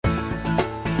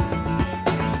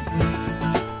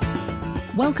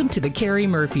Welcome to the Carrie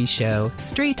Murphy Show,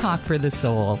 Straight Talk for the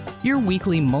Soul, your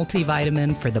weekly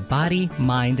multivitamin for the body,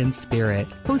 mind, and spirit,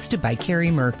 hosted by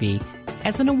Carrie Murphy.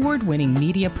 As an award-winning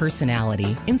media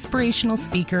personality, inspirational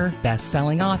speaker,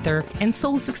 best-selling author, and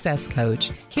soul success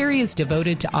coach, Carrie is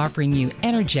devoted to offering you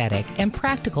energetic and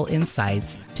practical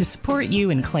insights to support you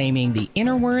in claiming the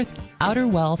inner worth, outer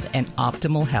wealth, and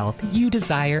optimal health you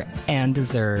desire and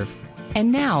deserve.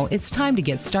 And now it's time to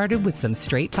get started with some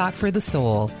Straight Talk for the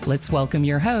Soul. Let's welcome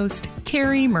your host,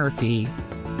 Carrie Murphy.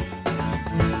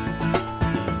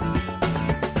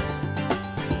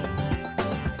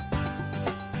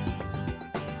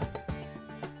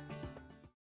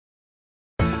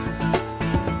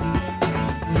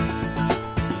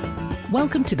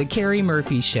 Welcome to the Carrie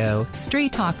Murphy Show,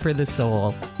 Straight Talk for the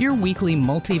Soul, your weekly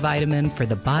multivitamin for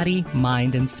the body,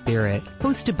 mind, and spirit,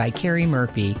 hosted by Carrie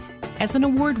Murphy. As an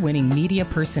award-winning media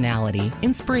personality,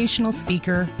 inspirational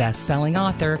speaker, best-selling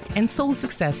author, and soul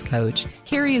success coach,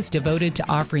 Carrie is devoted to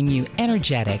offering you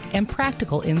energetic and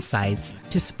practical insights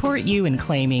to support you in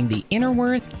claiming the inner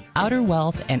worth, outer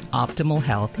wealth, and optimal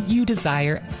health you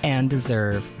desire and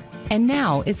deserve. And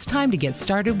now it's time to get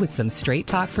started with some Straight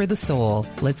Talk for the Soul.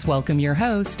 Let's welcome your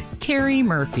host, Carrie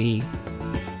Murphy.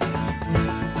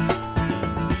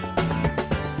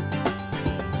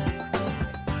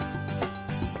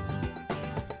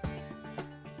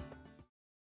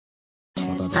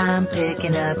 I'm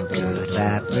picking up good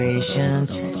vibrations.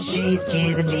 She's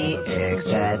giving me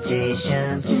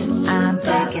excitations. I'm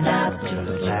picking up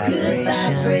good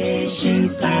vibrations.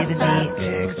 She's giving me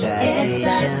excitations.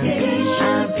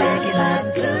 I'm picking up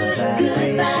good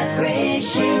vibrations.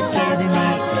 She's giving me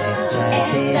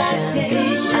excitations.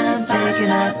 I'm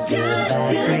picking up good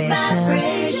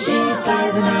vibrations. She's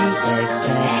giving me excitations.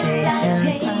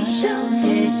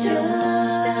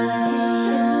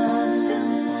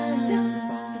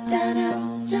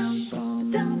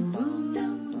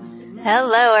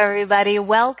 Hello, everybody.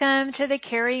 Welcome to the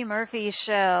Carrie Murphy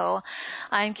Show.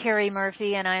 I'm Carrie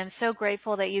Murphy, and I am so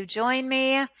grateful that you joined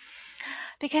me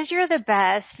because you're the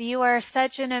best. You are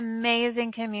such an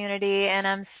amazing community, and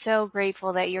I'm so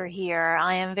grateful that you're here.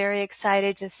 I am very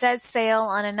excited to set sail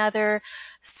on another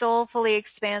soulfully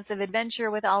expansive adventure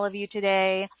with all of you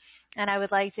today. And I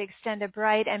would like to extend a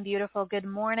bright and beautiful good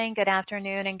morning, good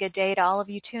afternoon, and good day to all of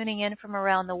you tuning in from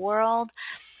around the world.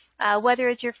 Whether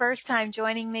it's your first time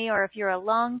joining me or if you're a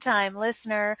long-time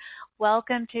listener,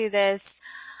 welcome to this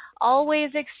always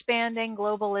expanding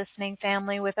global listening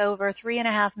family with over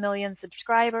 3.5 million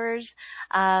subscribers.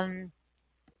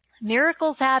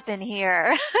 Miracles happen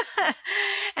here.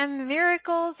 And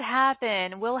miracles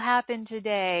will happen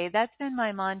today. That's been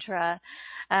my mantra.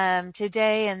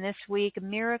 Today and this week,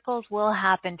 miracles will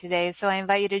happen today. So I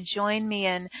invite you to join me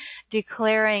in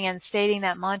declaring and stating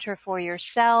that mantra for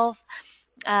yourself.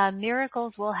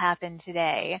 Miracles will happen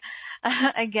today.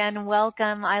 Again,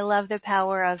 welcome. I love the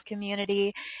power of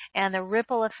community and the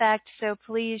ripple effect. So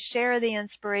please share the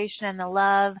inspiration and the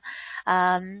love,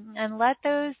 and let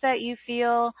those that you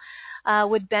feel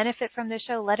would benefit from the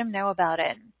show, let them know about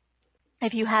it.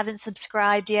 If you haven't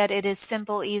subscribed yet, it is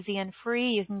simple, easy, and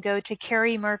free. You can go to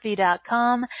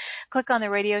carriemurphy.com, click on the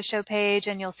radio show page,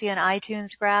 and you'll see an iTunes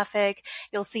graphic.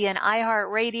 You'll see an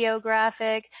iHeartRadio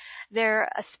graphic. There,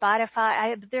 a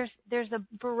Spotify. There's a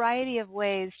variety of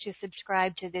ways to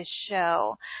subscribe to this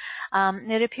show.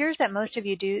 It appears that most of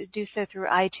you do so through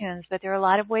iTunes, but there are a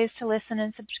lot of ways to listen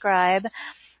and subscribe.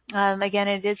 Again,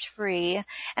 it is free.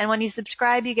 And when you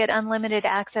subscribe, you get unlimited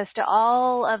access to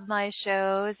all of my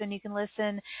shows, and you can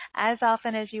listen as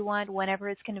often as you want, whenever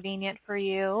it's convenient for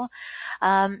you.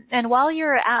 And while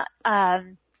you're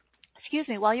on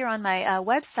my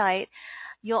website,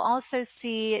 you'll also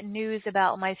see news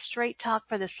about my Straight Talk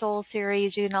for the Soul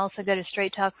series. You can also go to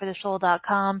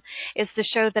straighttalkforthesoul.com. It's the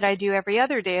show that I do every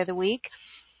other day of the week.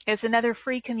 It's another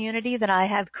free community that I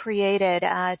have created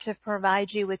to provide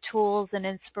you with tools and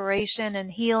inspiration and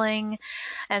healing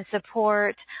and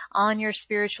support on your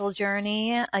spiritual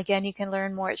journey. Again, you can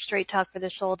learn more at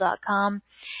straighttalkforthesoul.com.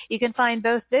 You can find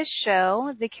both this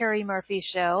show, The Carrie Murphy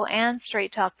Show, and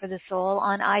Straight Talk for the Soul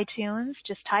on iTunes.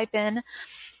 Just type in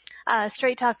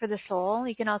Straight Talk for the Soul.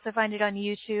 You can also find it on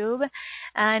YouTube,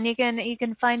 and you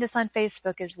can find us on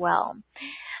Facebook as well.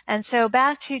 And so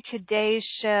back to today's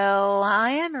show,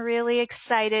 I am really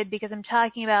excited because I'm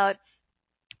talking about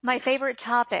my favorite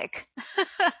topic,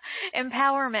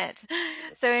 empowerment.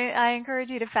 So I encourage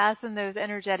you to fasten those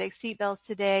energetic seatbelts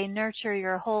today. Nurture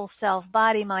your whole self,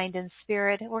 body, mind, and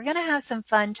spirit. We're going to have some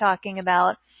fun talking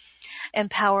about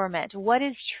empowerment? What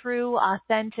is true,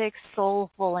 authentic,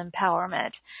 soulful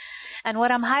empowerment? And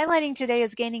what I'm highlighting today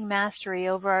is gaining mastery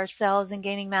over ourselves and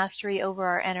gaining mastery over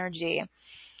our energy.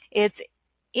 It's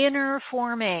inner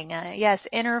forming,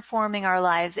 inner forming our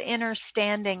lives, inner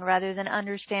standing rather than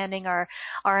understanding our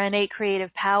innate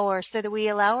creative power, so that we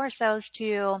allow ourselves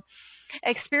to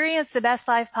experience the best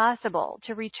life possible,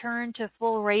 to return to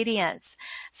full radiance,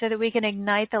 so that we can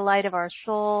ignite the light of our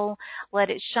soul, let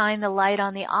it shine the light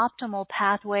on the optimal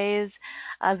pathways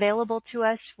available to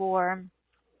us for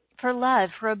love,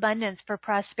 for abundance, for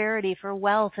prosperity, for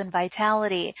wealth and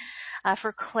vitality,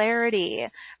 for clarity,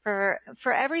 for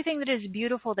everything that is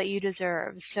beautiful that you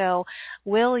deserve. So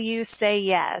will you say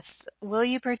yes? Will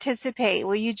you participate?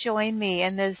 Will you join me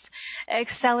in this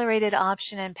accelerated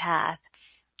option and path?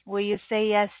 Will you say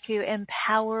yes to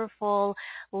empowerful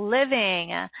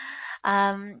living?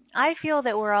 I feel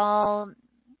that we're all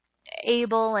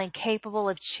able and capable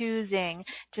of choosing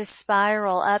to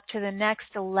spiral up to the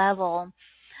next level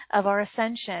of our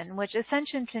ascension, which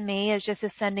ascension to me is just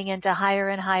ascending into higher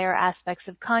and higher aspects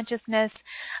of consciousness,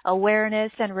 awareness,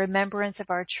 and remembrance of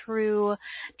our true,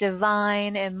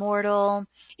 divine, immortal,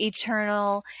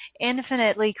 eternal,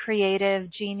 infinitely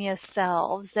creative, genius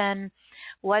selves. And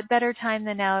what better time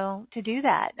than now to do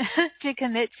that, to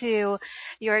commit to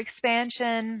your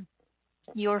expansion,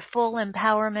 your full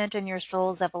empowerment, and your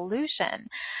soul's evolution.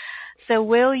 So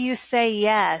will you say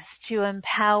yes to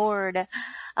empowered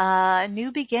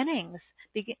new beginnings,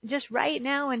 just right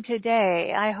now and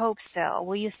today? I hope so.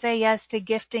 Will you say yes to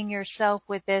gifting yourself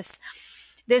with this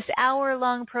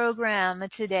hour-long program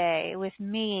today with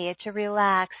me, to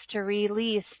relax, to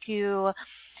release, to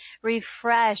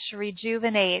refresh,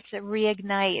 rejuvenate,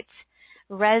 reignite,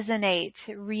 resonate,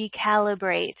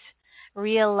 recalibrate,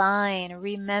 realign,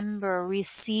 remember,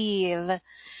 receive,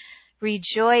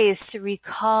 rejoice,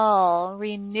 recall,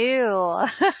 renew?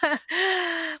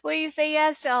 Will you say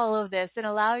yes to all of this and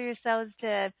allow yourselves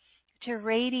to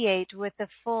radiate with the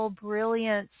full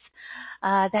brilliance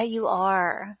that you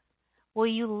are? Will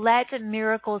you let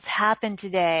miracles happen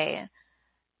today?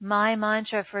 My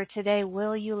mantra for today: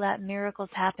 will you let miracles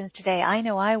happen today? I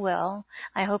know I will.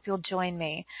 I hope you'll join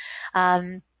me.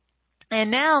 And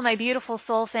now, my beautiful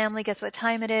soul family, guess what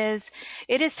time it is?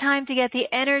 It is time to get the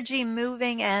energy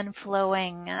moving and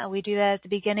flowing. We do that at the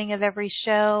beginning of every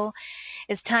show.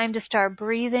 It's time to start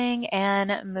breathing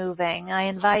and moving. I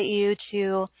invite you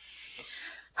to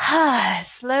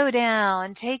slow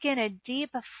down. Take in a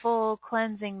deep, full,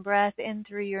 cleansing breath in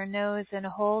through your nose and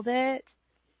hold it.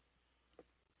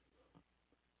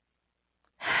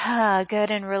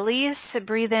 Good, and release.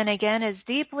 Breathe in again as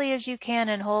deeply as you can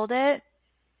and hold it.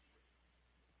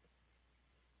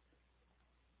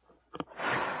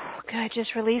 Good.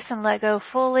 Just release and let go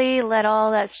fully. Let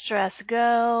all that stress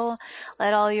go.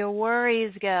 Let all your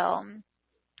worries go.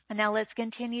 And now let's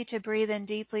continue to breathe in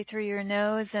deeply through your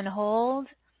nose and hold.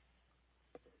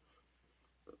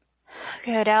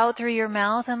 Good. Out through your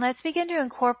mouth. And let's begin to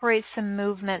incorporate some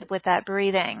movement with that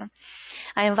breathing.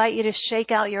 I invite you to shake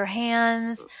out your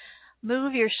hands.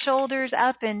 Move your shoulders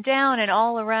up and down and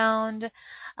all around.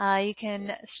 You can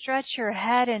stretch your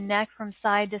head and neck from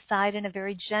side to side in a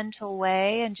very gentle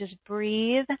way and just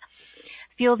breathe.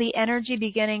 Feel the energy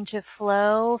beginning to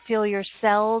flow. Feel your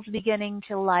cells beginning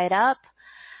to light up,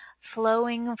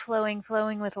 flowing, flowing,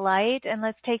 flowing with light. And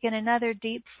let's take in another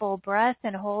deep, full breath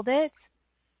and hold it.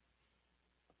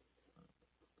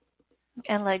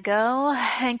 And let go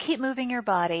and keep moving your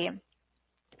body.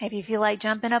 If you feel like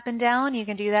jumping up and down, you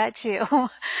can do that too.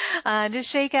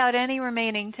 Just shake out any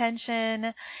remaining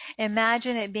tension.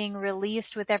 Imagine it being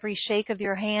released with every shake of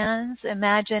your hands.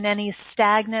 Imagine any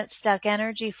stagnant, stuck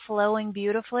energy flowing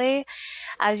beautifully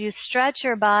as you stretch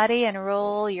your body and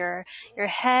roll your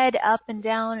head up and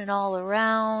down and all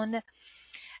around.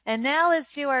 And now let's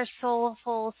do our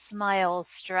soulful smile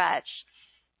stretch.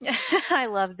 I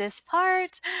love this part.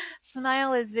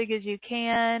 Smile as big as you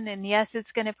can. And yes,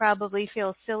 it's going to probably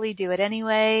feel silly. Do it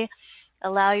anyway.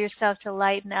 Allow yourself to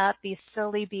lighten up. Be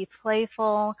silly. Be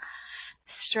playful.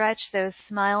 Stretch those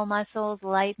smile muscles.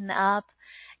 Lighten up.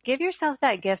 Give yourself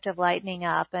that gift of lightening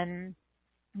up, and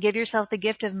give yourself the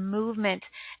gift of movement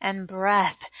and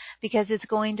breath, because it's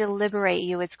going to liberate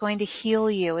you. It's going to heal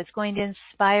you. It's going to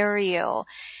inspire you.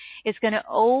 It's going to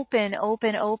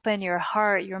open your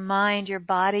heart, your mind, your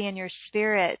body, and your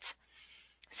spirit,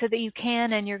 so that you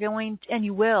can and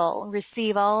you will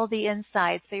receive all the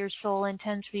insights that your soul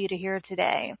intends for you to hear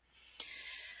today.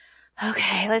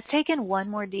 Okay, let's take in one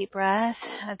more deep breath.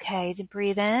 Okay, to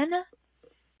breathe in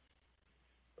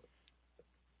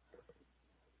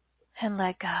and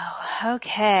let go.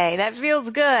 Okay, that feels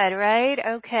good, right?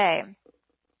 Okay.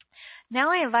 Now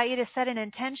I invite you to set an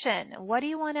intention. What do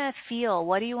you want to feel?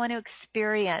 What do you want to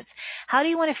experience? How do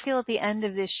you want to feel at the end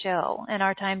of this show and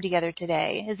our time together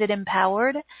today? Is it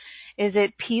empowered? Is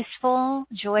it peaceful,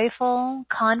 joyful,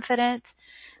 confident,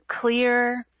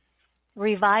 clear,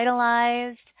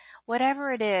 revitalized?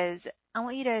 Whatever it is, I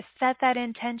want you to set that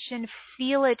intention,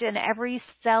 feel it in every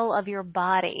cell of your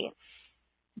body.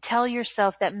 Tell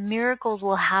yourself that miracles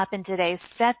will happen today.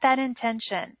 Set that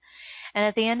intention. And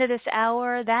at the end of this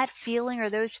hour, that feeling or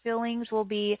those feelings will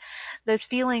be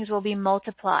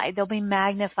multiplied. They'll be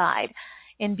magnified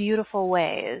in beautiful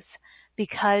ways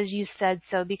because you said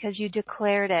so, because you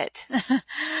declared it.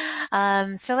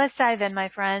 So let's dive in, my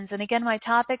friends. And again, my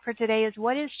topic for today is,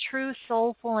 what is true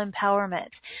soulful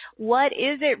empowerment? What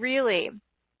is it really?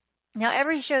 Now,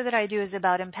 every show that I do is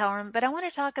about empowerment, but I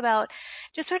want to talk about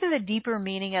just sort of the deeper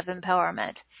meaning of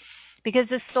empowerment. Because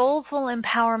the soulful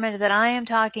empowerment that I am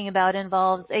talking about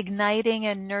involves igniting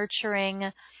and nurturing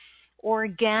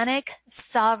organic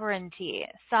sovereignty.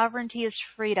 Sovereignty is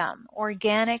freedom,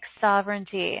 organic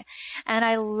sovereignty. And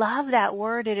I love that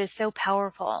word. It is so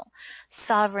powerful.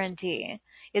 Sovereignty.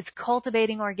 It's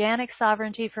cultivating organic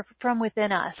sovereignty from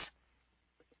within us,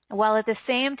 while at the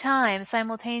same time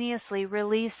simultaneously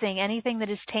releasing anything that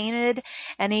is tainted,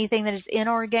 anything that is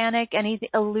inorganic, any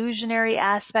illusionary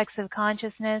aspects of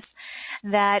consciousness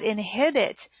that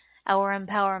inhibit our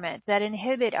empowerment, that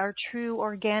inhibit our true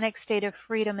organic state of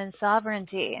freedom and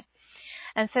sovereignty.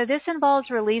 And so this involves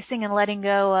releasing and letting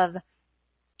go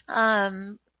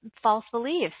of false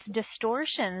beliefs,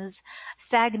 distortions,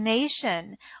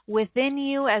 stagnation within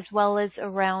you as well as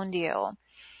around you.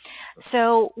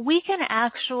 So we can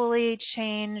actually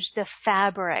change the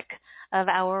fabric of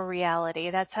our reality.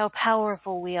 That's how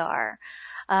powerful we are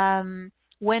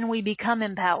when we become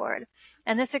empowered.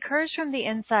 And this occurs from the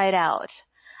inside out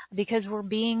because we're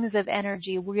beings of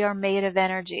energy. We are made of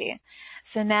energy.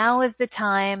 So now is the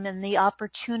time and the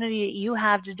opportunity that you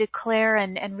have to declare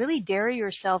and really dare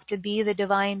yourself to be the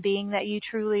divine being that you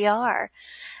truly are.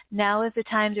 Now is the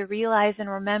time to realize and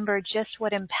remember just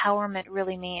what empowerment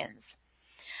really means.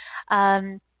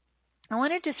 I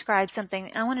want to describe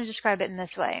something. I want to describe it in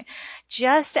this way.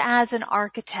 Just as an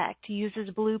architect uses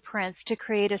blueprints to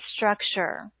create a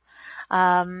structure,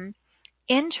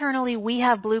 internally we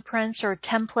have blueprints or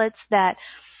templates that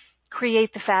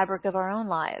create the fabric of our own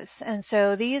lives. And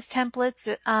so these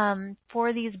templates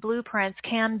for these blueprints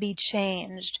can be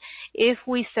changed if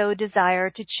we so desire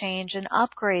to change and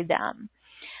upgrade them.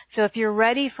 So if you're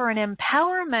ready for an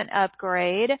empowerment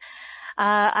upgrade,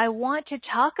 I want to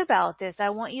talk about this. I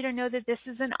want you to know that this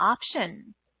is an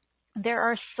option. There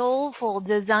are soulful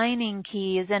designing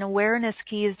keys and awareness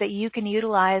keys that you can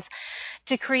utilize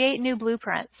to create new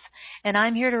blueprints. And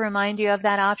I'm here to remind you of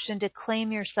that option to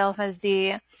claim yourself as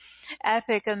the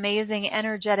epic, amazing,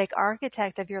 energetic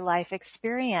architect of your life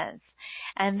experience.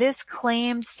 And this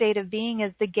claimed state of being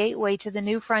is the gateway to the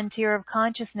new frontier of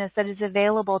consciousness that is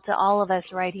available to all of us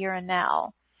right here and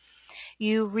now.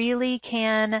 You really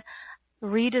can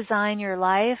redesign your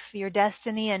life, your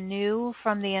destiny anew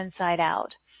from the inside out.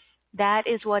 That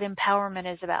is what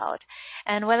empowerment is about.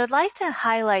 And what I'd like to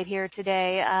highlight here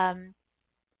today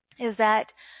is that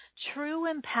true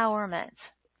empowerment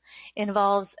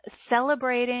involves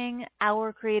celebrating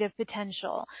our creative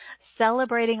potential,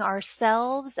 celebrating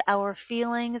ourselves, our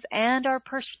feelings, and our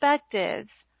perspectives.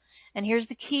 And here's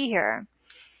the key here: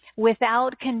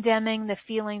 without condemning the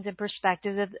feelings and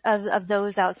perspectives of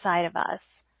those outside of us.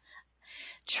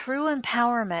 True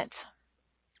empowerment,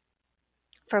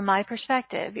 from my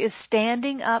perspective, is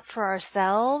standing up for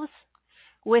ourselves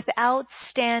without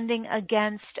standing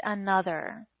against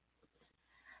another.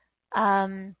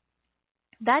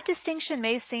 That distinction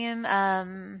may seem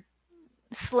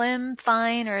slim,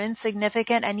 fine, or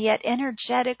insignificant, and yet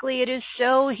energetically it is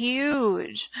so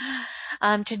huge.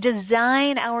 To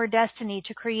design our destiny,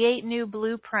 to create new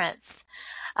blueprints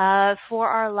for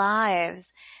our lives,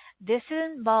 this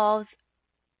involves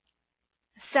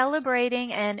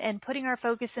celebrating and putting our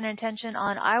focus and attention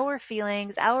on our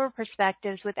feelings, our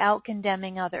perspectives, without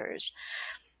condemning others.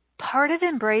 Part of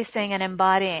embracing and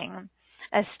embodying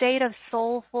a state of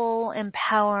soulful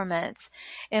empowerment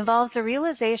involves the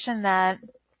realization that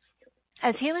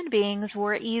as human beings,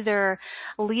 we're either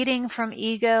leading from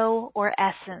ego or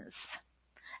essence,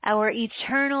 our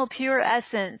eternal pure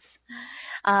essence.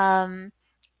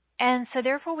 And so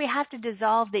therefore we have to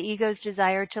dissolve the ego's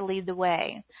desire to lead the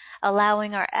way,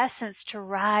 allowing our essence to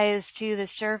rise to the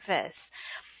surface.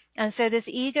 And so this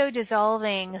ego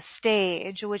dissolving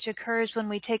stage, which occurs when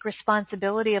we take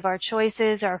responsibility of our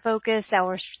choices, our focus,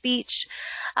 our speech,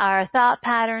 our thought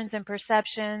patterns and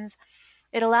perceptions,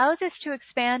 It allows us to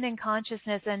expand in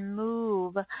consciousness and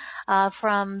move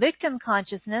from victim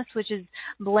consciousness, which is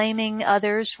blaming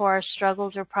others for our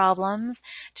struggles or problems,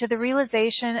 to the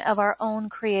realization of our own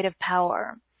creative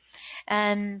power.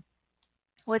 And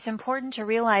what's important to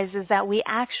realize is that we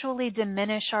actually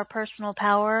diminish our personal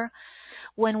power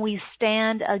when we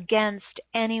stand against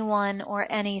anyone or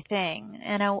anything.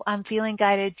 And I'm feeling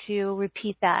guided to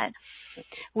repeat that.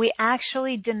 We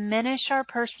actually diminish our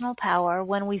personal power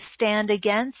when we stand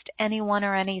against anyone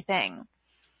or anything.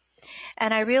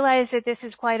 And I realize that this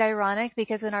is quite ironic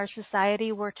because in our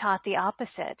society we're taught the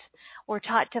opposite. We're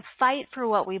taught to fight for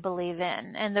what we believe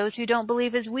in. And those who don't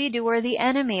believe as we do are the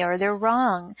enemy or they're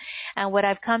wrong. And what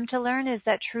I've come to learn is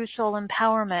that true soul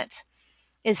empowerment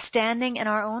is standing in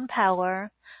our own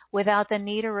power without the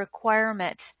need or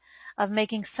requirement of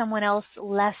making someone else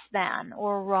less than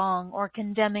or wrong or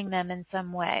condemning them in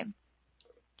some way.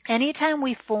 Anytime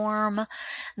we form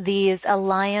these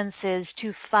alliances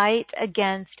to fight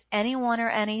against anyone or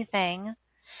anything,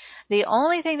 the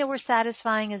only thing that we're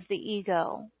satisfying is the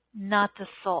ego, not the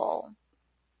soul.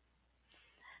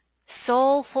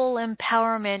 Soulful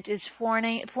empowerment is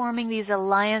forming these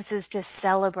alliances to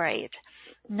celebrate,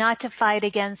 not to fight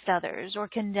against others or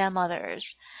condemn others.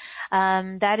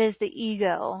 That is the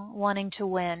ego wanting to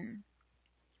win.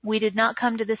 We did not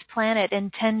come to this planet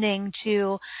intending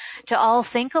to all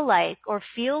think alike or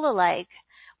feel alike.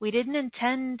 We didn't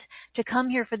intend to come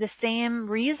here for the same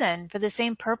reason, for the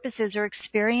same purposes or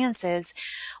experiences.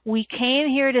 We came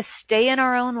here to stay in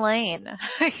our own lane.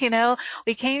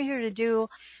 We came here to do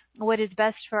what is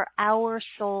best for our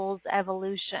soul's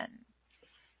evolution.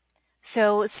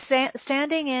 So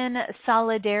standing in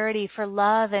solidarity for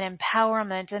love and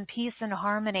empowerment and peace and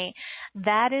harmony,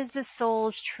 that is the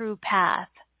soul's true path.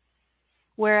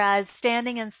 Whereas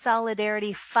standing in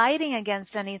solidarity, fighting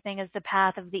against anything is the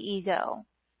path of the ego.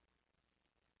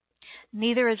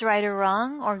 Neither is right or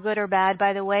wrong or good or bad,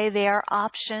 by the way. They are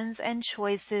options and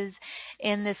choices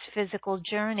in this physical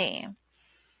journey.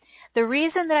 The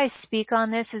reason that I speak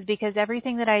on this is because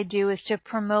everything that I do is to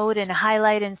promote and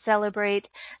highlight and celebrate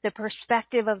the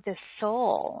perspective of the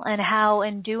soul and how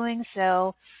in doing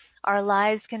so our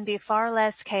lives can be far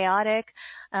less chaotic,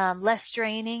 less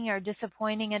draining or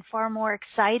disappointing, and far more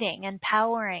exciting,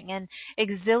 empowering, and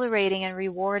exhilarating and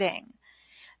rewarding.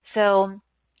 So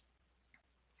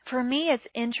for me, it's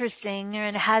interesting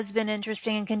and has been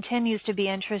interesting and continues to be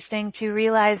interesting to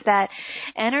realize that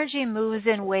energy moves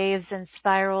in waves and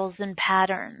spirals and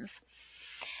patterns.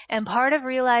 And part of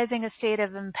realizing a state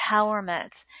of empowerment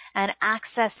and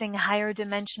accessing higher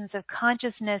dimensions of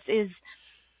consciousness is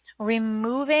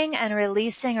removing and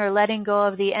releasing or letting go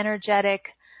of the energetic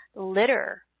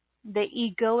litter, the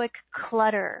egoic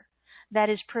clutter that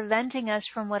is preventing us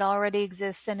from what already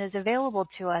exists and is available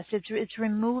to us. It's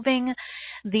removing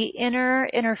the inner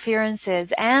interferences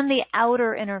and the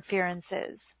outer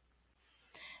interferences.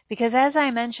 Because as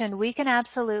I mentioned, we can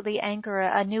absolutely anchor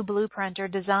a new blueprint or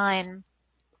design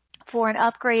for an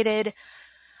upgraded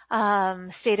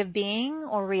state of being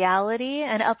or reality,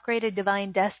 an upgraded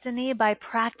divine destiny by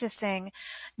practicing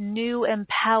new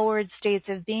empowered states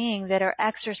of being that are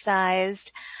exercised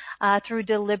through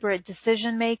deliberate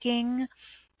decision making,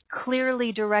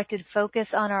 clearly directed focus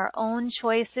on our own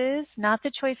choices, not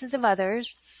the choices of others,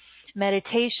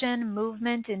 meditation,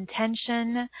 movement,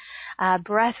 intention,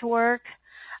 breath work,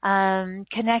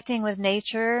 connecting with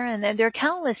nature, and there are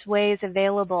countless ways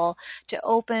available to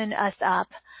open us up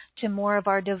to more of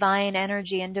our divine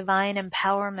energy and divine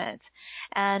empowerment.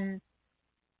 And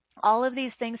all of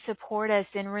these things support us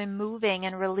in removing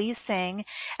and releasing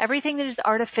everything that is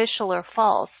artificial or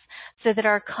false so that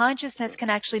our consciousness can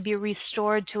actually be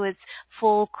restored to its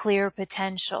full, clear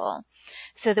potential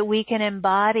so that we can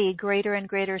embody greater and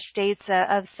greater states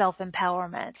of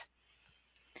self-empowerment.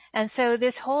 And so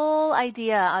this whole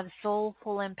idea of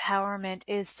soulful empowerment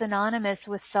is synonymous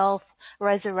with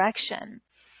self-resurrection.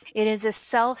 It is a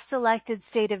self-selected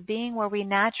state of being where we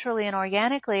naturally and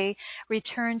organically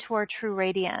return to our true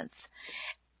radiance,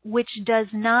 which does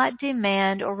not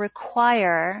demand or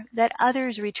require that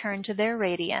others return to their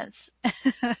radiance.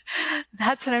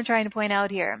 That's what I'm trying to point out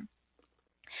here.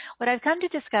 What I've come to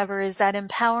discover is that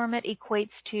empowerment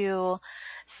equates to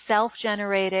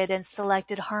self-generated and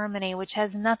selected harmony, which has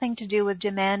nothing to do with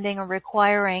demanding or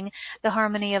requiring the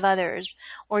harmony of others,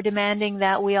 or demanding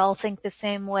that we all think the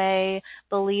same way,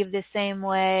 believe the same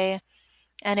way,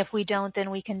 and if we don't,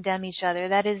 then we condemn each other.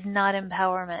 That is not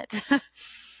empowerment.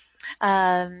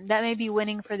 That may be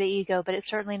winning for the ego, but it's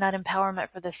certainly not empowerment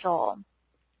for the soul.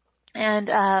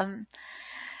 And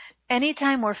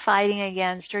anytime we're fighting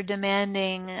against or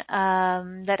demanding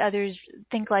that others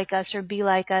think like us or be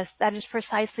like us, that is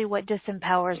precisely what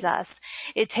disempowers us.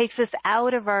 It takes us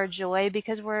out of our joy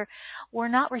because we're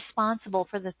not responsible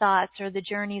for the thoughts or the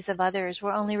journeys of others.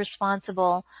 We're only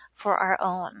responsible for our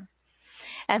own.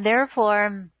 And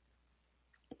therefore,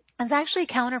 it's actually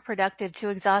counterproductive to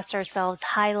exhaust ourselves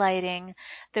highlighting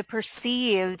the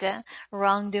perceived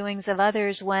wrongdoings of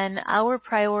others when our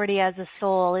priority as a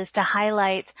soul is to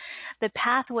highlight the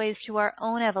pathways to our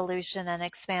own evolution and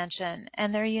expansion.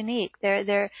 And they're unique.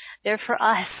 They're for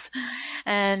us.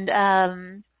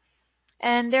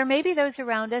 And there may be those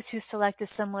around us who select a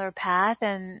similar path,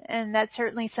 and that's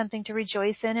certainly something to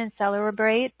rejoice in and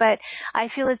celebrate. But I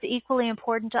feel it's equally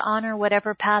important to honor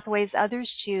whatever pathways others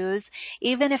choose,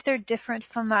 even if they're different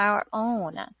from our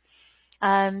own.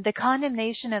 The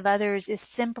condemnation of others is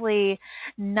simply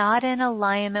not in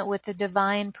alignment with the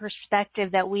divine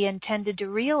perspective that we intended to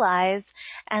realize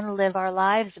and live our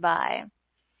lives by.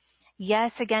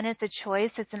 Yes, again, it's a choice,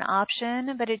 it's an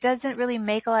option, but it doesn't really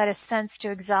make a lot of sense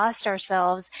to exhaust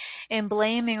ourselves in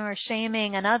blaming or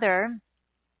shaming another,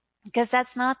 because that's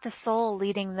not the soul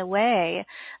leading the way.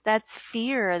 That's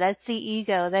fear, that's the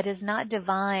ego, that is not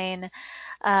divine,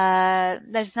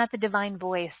 that's not the divine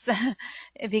voice,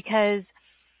 because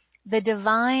the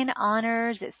divine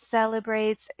honors, it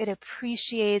celebrates, it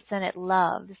appreciates, and it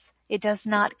loves. It does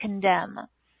not condemn.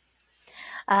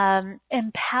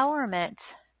 Empowerment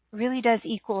really does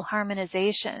equal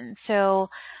harmonization. So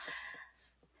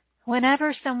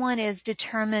whenever someone is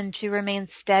determined to remain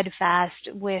steadfast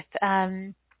with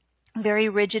very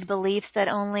rigid beliefs that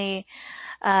only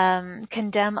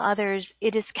condemn others,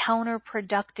 it is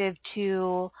counterproductive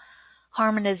to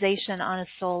harmonization on a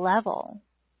soul level.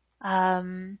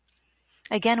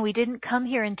 Again, we didn't come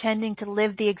here intending to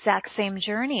live the exact same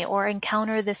journey or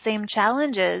encounter the same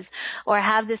challenges or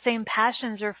have the same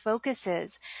passions or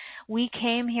focuses. We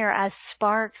came here as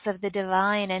sparks of the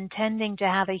divine, intending to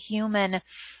have a human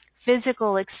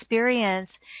physical experience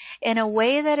in a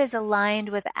way that is aligned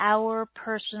with our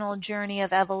personal journey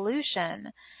of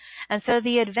evolution. And so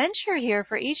the adventure here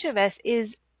for each of us is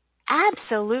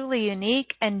absolutely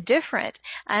unique and different,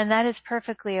 and that is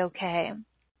perfectly okay.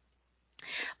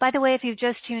 By the way, if you've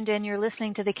just tuned in, you're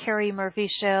listening to The Carrie Murphy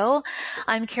Show.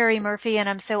 I'm Carrie Murphy, and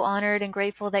I'm so honored and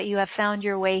grateful that you have found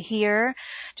your way here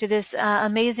to this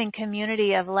amazing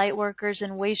community of light workers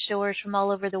and way showers from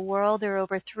all over the world. There are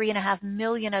over 3.5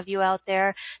 million of you out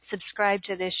there subscribed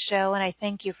to this show, and I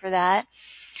thank you for that.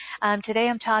 Today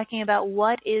I'm talking about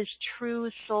what is true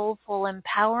soulful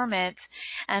empowerment,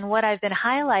 and what I've been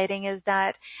highlighting is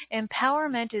that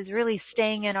empowerment is really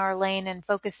staying in our lane and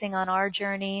focusing on our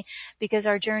journey, because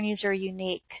our journeys are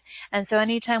unique. And so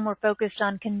anytime we're focused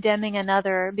on condemning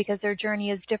another because their journey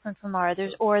is different from ours,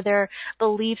 or their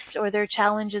beliefs or their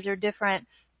challenges are different,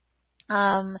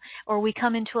 or we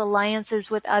come into alliances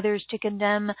with others to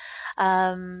condemn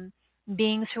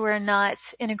beings who are not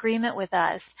in agreement with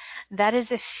us, that is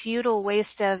a futile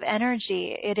waste of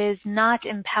energy. It is not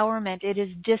empowerment. It is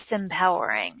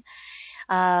disempowering.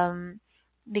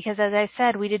 Because as I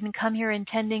said, we didn't come here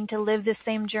intending to live the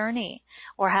same journey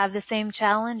or have the same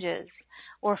challenges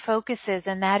or focuses,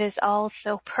 and that is all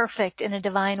so perfect in a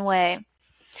divine way.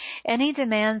 Any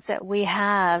demands that we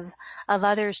have of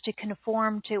others to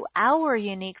conform to our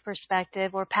unique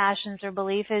perspective or passions or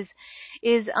belief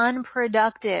is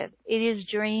unproductive. It is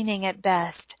draining at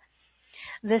best.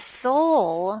 The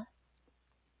soul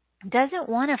doesn't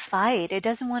want to fight. It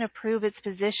doesn't want to prove its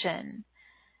position.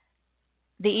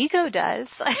 The ego does.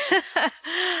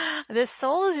 The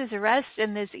soul just rests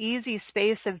in this easy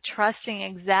space of trusting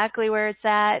exactly where it's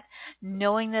at,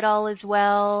 knowing that all is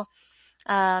well.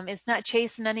 It's not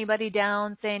chasing anybody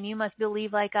down, saying, you must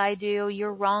believe like I do,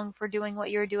 you're wrong for doing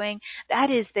what you're doing. That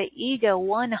is the ego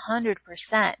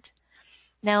 100%.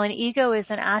 Now, an ego is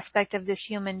an aspect of this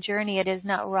human journey. It is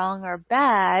not wrong or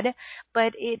bad,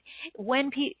 but you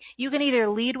can either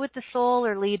lead with the soul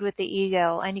or lead with the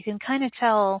ego, and you can kind of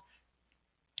tell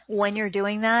when you're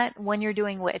doing that, when you're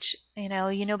doing which. You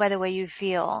know by the way you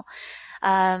feel.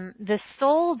 The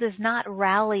soul does not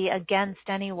rally against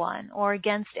anyone or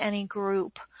against any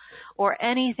group or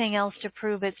anything else to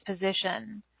prove its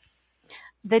position.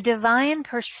 The divine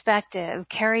perspective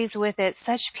carries with it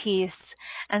such peace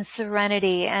and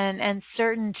serenity and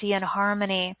certainty and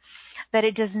harmony that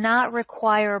it does not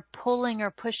require pulling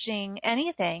or pushing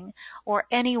anything or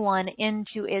anyone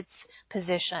into its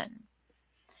position.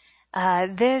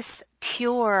 This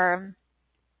pure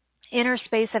inner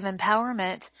space of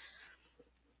empowerment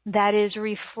that is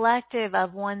reflective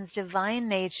of one's divine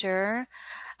nature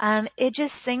it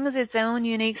just sings its own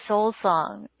unique soul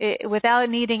song without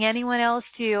needing anyone else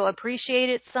to appreciate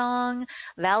its song,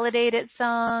 validate its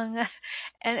song.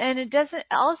 And it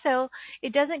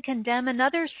doesn't condemn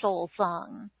another soul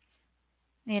song.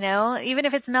 Even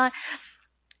if it's not,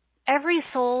 every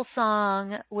soul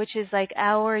song, which is like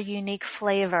our unique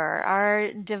flavor,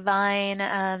 our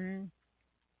divine,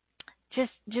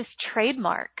 just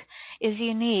trademark, is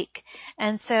unique.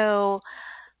 And so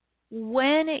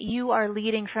when you are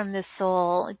leading from the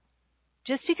soul,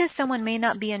 just because someone may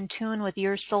not be in tune with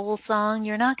your soul song,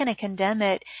 you're not going to condemn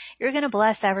it. You're going to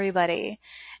bless everybody.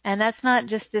 And that's not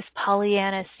just this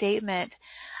Pollyanna statement.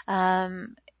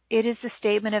 It is the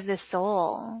statement of the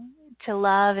soul, to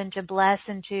love and to bless,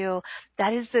 and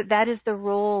that is the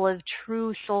role of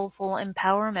true soulful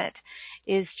empowerment,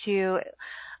 is to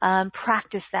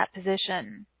practice that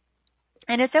position.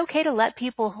 And it's okay to let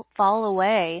people fall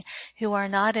away who are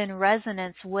not in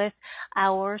resonance with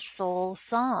our soul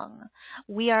song.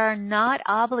 We are not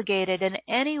obligated in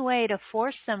any way to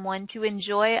force someone to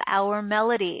enjoy our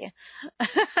melody. I'm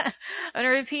going to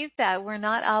repeat that. We're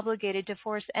not obligated to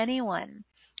force anyone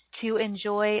to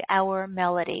enjoy our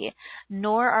melody,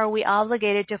 nor are we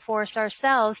obligated to force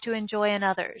ourselves to enjoy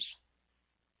another's.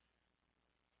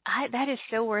 That is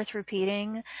so worth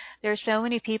repeating. There's so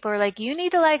many people who are like, you need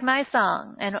to like my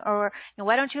song, or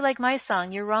why don't you like my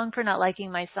song? You're wrong for not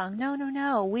liking my song.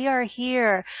 No. We are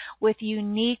here with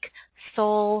unique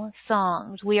soul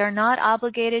songs. We are not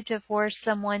obligated to force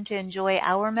someone to enjoy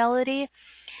our melody,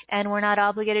 and we're not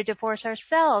obligated to force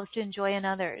ourselves to enjoy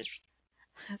another's.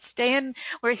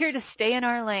 We're here to stay in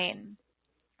our lane.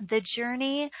 The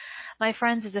journey, my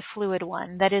friends, is a fluid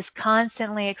one that is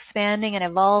constantly expanding and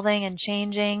evolving and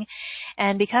changing.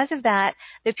 And because of that,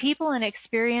 the people and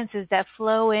experiences that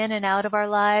flow in and out of our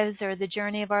lives, or the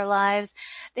journey of our lives,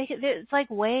 it's like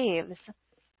waves.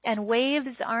 And waves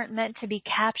aren't meant to be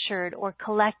captured or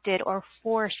collected or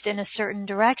forced in a certain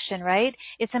direction, right?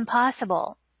 It's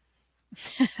impossible.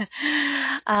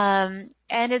 And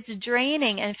it's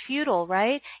draining and futile,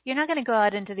 right? You're not going to go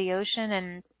out into the ocean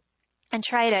and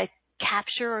try to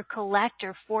capture or collect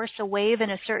or force a wave in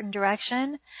a certain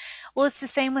direction. Well, it's the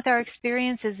same with our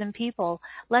experiences and people.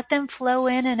 Let them flow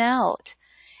in and out.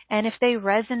 And if they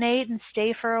resonate and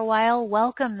stay for a while,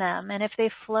 welcome them. And if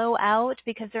they flow out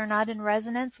because they're not in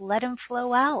resonance, let them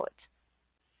flow out.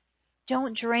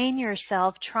 Don't drain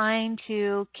yourself trying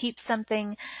to keep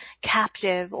something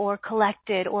captive or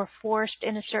collected or forced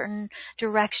in a certain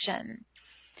direction.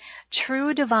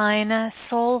 True divine,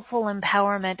 soulful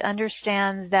empowerment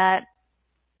understands that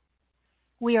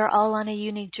we are all on a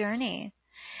unique journey.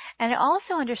 And it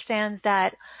also understands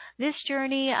that this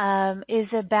journey is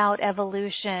about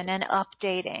evolution and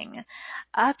updating.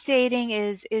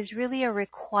 Updating is really a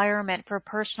requirement for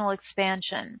personal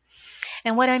expansion.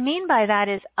 And what I mean by that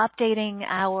is updating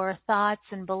our thoughts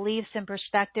and beliefs and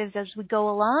perspectives as we go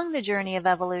along the journey of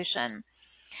evolution.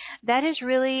 That is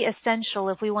really essential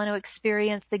if we want to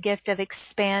experience the gift of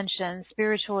expansion,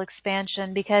 spiritual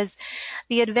expansion, because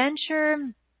the adventure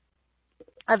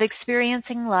of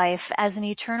experiencing life as an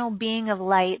eternal being of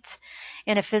light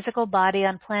in a physical body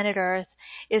on planet Earth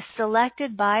is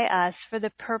selected by us for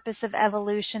the purpose of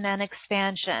evolution and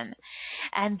expansion.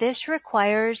 And this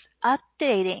requires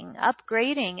updating,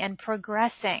 upgrading, and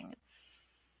progressing.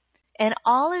 And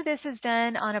all of this is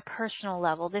done on a personal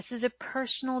level. This is a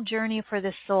personal journey for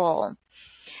the soul.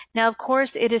 Now, of course,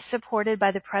 it is supported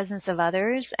by the presence of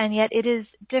others, and yet it is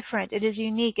different. It is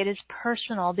unique. It is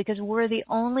personal, because we're the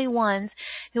only ones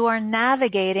who are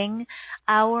navigating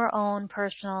our own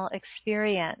personal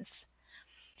experience.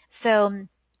 So,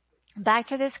 back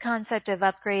to this concept of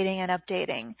upgrading and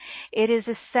updating. It is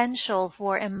essential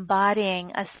for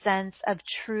embodying a sense of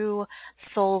true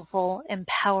soulful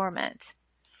empowerment.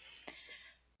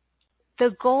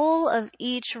 The goal of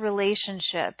each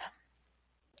relationship,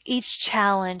 each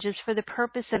challenge, is for the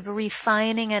purpose of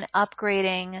refining and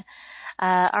upgrading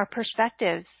our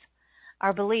perspectives,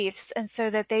 our beliefs, and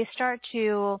so that they start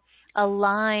to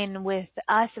align with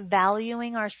us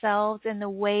valuing ourselves in the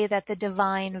way that the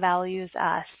divine values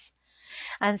us.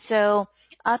 And so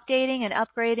updating and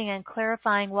upgrading and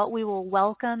clarifying what we will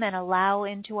welcome and allow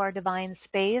into our divine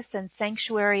space and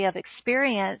sanctuary of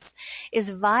experience is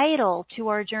vital to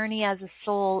our journey as a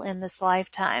soul in this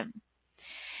lifetime.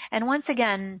 And once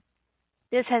again,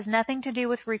 this has nothing to do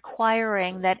with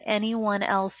requiring that anyone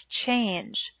else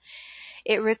change.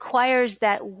 It requires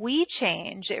that we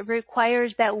change. It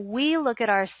requires that we look at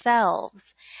ourselves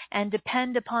and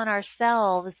depend upon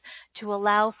ourselves to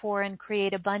allow for and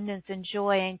create abundance and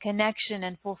joy and connection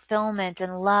and fulfillment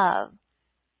and love.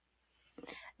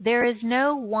 There is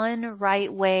no one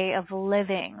right way of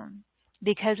living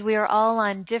because we are all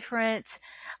on different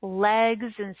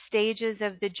legs and stages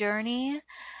of the journey.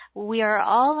 We are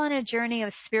all on a journey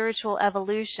of spiritual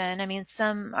evolution. I mean,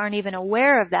 some aren't even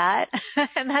aware of that,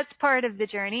 and that's part of the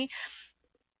journey.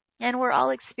 And we're all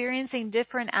experiencing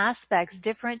different aspects,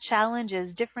 different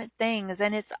challenges, different things,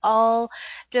 and it's all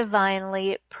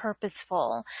divinely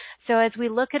purposeful. So as we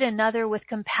look at another with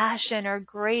compassion or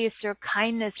grace or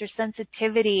kindness or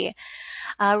sensitivity,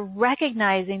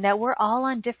 recognizing that we're all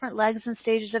on different legs and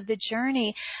stages of the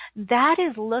journey, that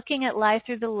is looking at life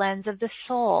through the lens of the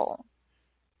soul.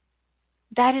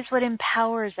 That is what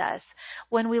empowers us.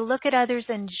 When we look at others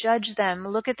and judge them,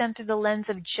 look at them through the lens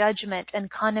of judgment and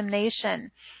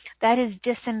condemnation, that is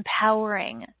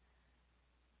disempowering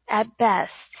at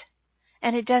best.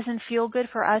 And it doesn't feel good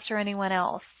for us or anyone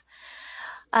else.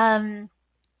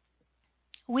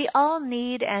 We all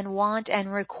need and want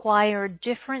and require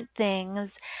different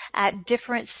things at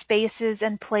different spaces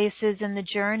and places in the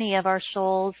journey of our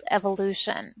soul's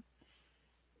evolution.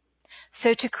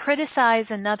 So to criticize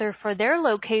another for their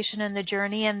location in the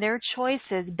journey and their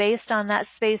choices based on that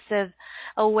space of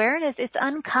awareness, it's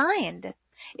unkind.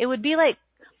 It would be like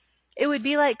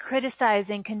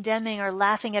criticizing, condemning, or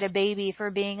laughing at a baby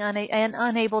for being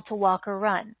unable to walk or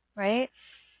run, right?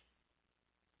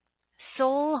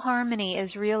 Soul harmony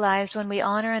is realized when we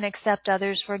honor and accept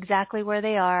others for exactly where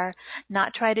they are,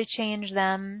 not try to change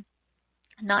them,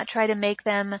 not try to make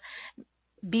them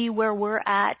be where we're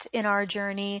at in our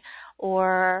journey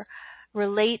or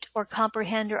relate or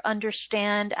comprehend or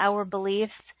understand our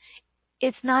beliefs.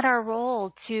 It's not our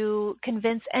role to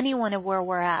convince anyone of where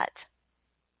we're at.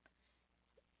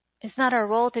 It's not our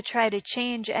role to try to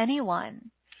change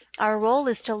anyone. Our role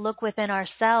is to look within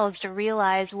ourselves to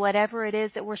realize whatever it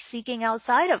is that we're seeking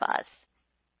outside of us.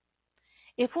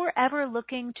 If we're ever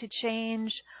looking to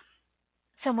change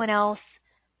someone else,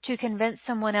 to convince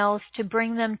someone else, to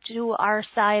bring them to our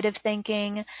side of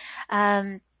thinking,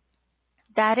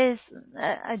 that is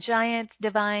a giant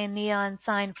divine neon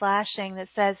sign flashing that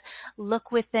says,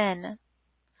 look within.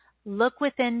 Look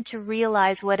within to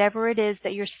realize whatever it is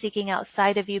that you're seeking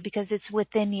outside of you because it's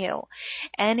within you.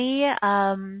 Any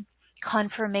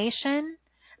confirmation,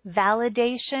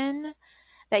 validation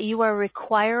that you are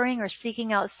requiring or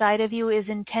seeking outside of you is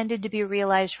intended to be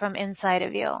realized from inside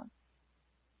of you.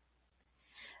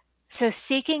 So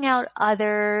seeking out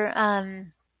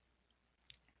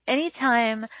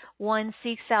anytime one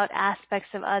seeks out aspects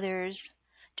of others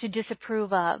to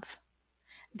disapprove of,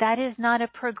 that is not a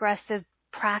progressive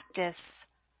practice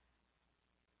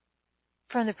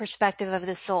from the perspective of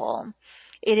the soul.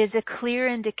 It is a clear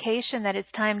indication that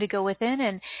it's time to go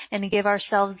within and give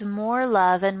ourselves more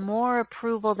love and more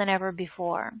approval than ever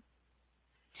before.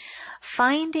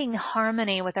 Finding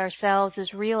harmony with ourselves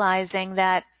is realizing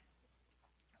that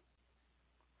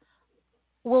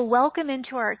we'll welcome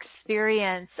into our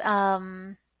experience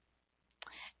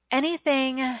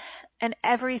anything and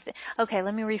everything. Okay,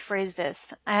 let me rephrase this.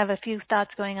 I have a few thoughts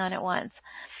going on at once.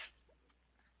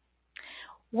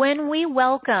 When we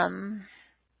welcome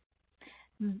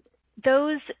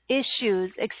those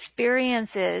issues,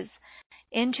 experiences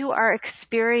into our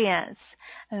experience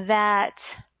that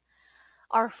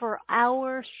are for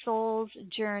our soul's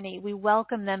journey, we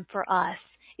welcome them for us.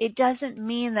 It doesn't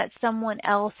mean that someone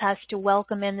else has to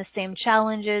welcome in the same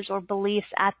challenges or beliefs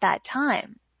at that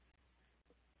time.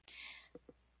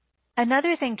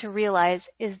 Another thing to realize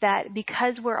is that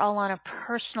because we're all on a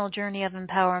personal journey of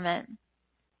empowerment,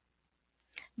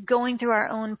 going through our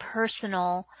own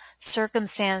personal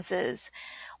circumstances,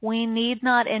 we need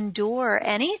not endure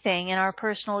anything in our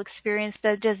personal experience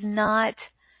that does not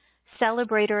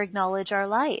celebrate or acknowledge our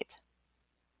light.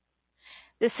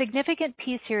 The significant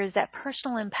piece here is that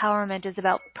personal empowerment is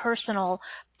about personal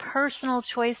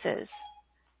choices.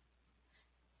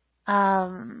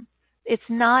 It's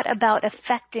not about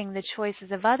affecting the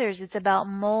choices of others. It's about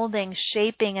molding,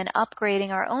 shaping, and upgrading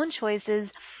our own choices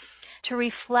to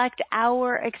reflect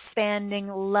our expanding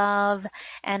love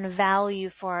and value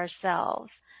for ourselves.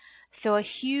 So a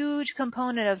huge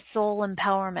component of soul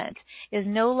empowerment is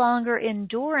no longer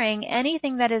enduring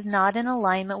anything that is not in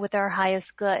alignment with our highest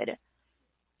good.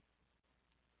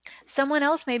 Someone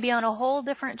else may be on a whole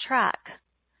different track,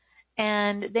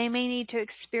 and they may need to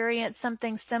experience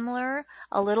something similar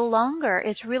a little longer.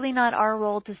 It's really not our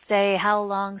role to say how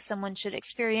long someone should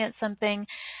experience something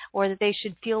or that they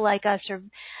should feel like us. Or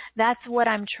that's what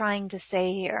I'm trying to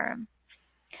say here.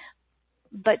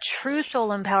 But true soul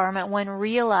empowerment, when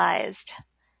realized,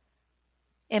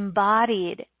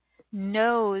 embodied,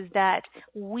 knows that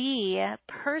we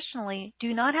personally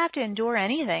do not have to endure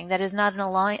anything that is not in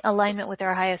alignment with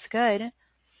our highest good.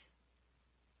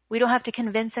 We don't have to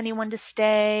convince anyone to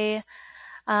stay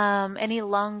any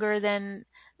longer than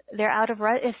they're out of.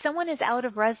 If someone is out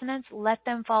of resonance, let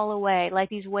them fall away, like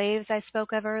these waves I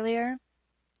spoke of earlier.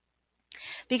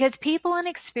 Because people and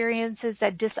experiences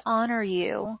that dishonor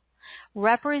you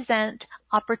represent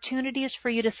opportunities for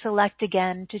you to select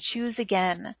again, to choose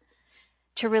again,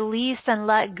 to release and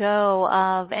let go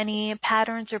of any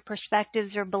patterns or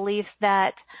perspectives or beliefs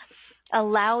that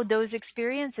allowed those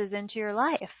experiences into your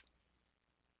life.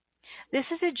 This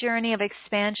is a journey of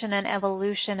expansion and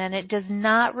evolution, and it does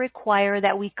not require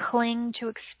that we cling to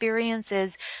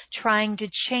experiences trying to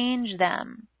change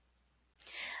them.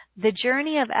 The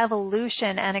journey of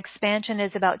evolution and expansion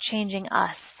is about changing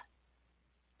us.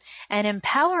 And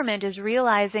empowerment is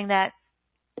realizing that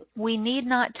we need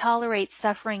not tolerate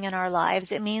suffering in our lives.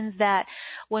 It means that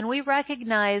when we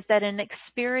recognize that an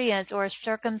experience or a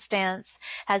circumstance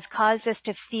has caused us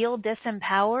to feel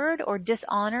disempowered or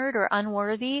dishonored or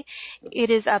unworthy, it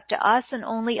is up to us and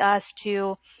only us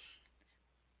to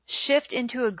shift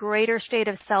into a greater state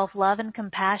of self-love and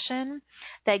compassion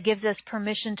that gives us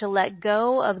permission to let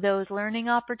go of those learning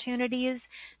opportunities,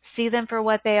 see them for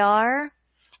what they are,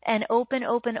 and open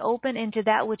into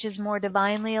that which is more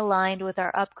divinely aligned with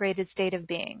our upgraded state of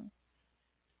being.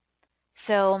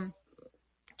 So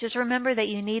just remember that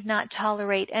you need not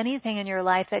tolerate anything in your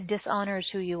life that dishonors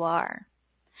who you are.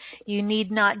 You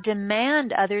need not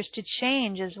demand others to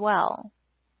change as well.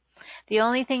 The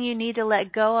only thing you need to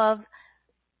let go of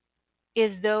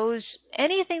is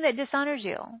anything that dishonors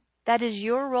you. That is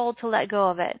your role to let go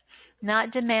of it,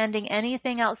 not demanding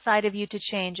anything outside of you to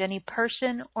change, any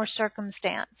person or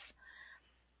circumstance.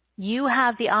 You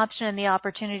have the option and the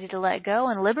opportunity to let go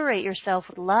and liberate yourself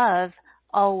with love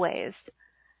always.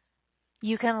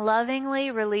 You can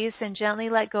lovingly release and gently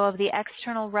let go of the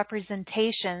external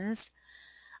representations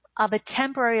of a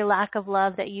temporary lack of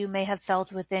love that you may have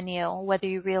felt within you, whether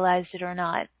you realized it or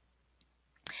not.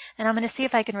 And I'm going to see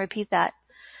if I can repeat that.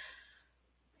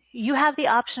 You have the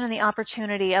option and the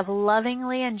opportunity of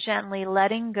lovingly and gently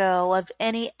letting go of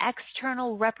any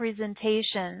external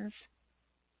representations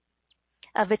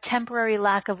of a temporary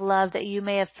lack of love that you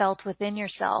may have felt within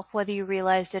yourself, whether you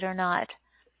realized it or not.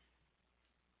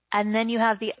 And then you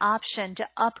have the option to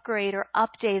upgrade or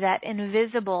update that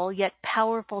invisible yet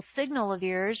powerful signal of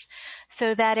yours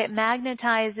so that it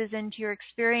magnetizes into your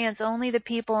experience only the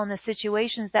people and the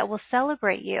situations that will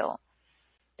celebrate you,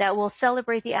 that will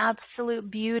celebrate the absolute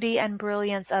beauty and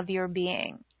brilliance of your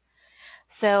being.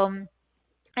 So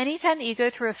anytime that you go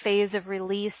through a phase of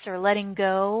release or letting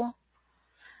go,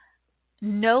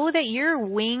 know that your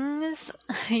wings,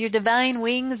 your divine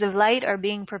wings of light are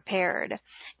being prepared.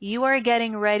 You are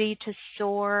getting ready to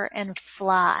soar and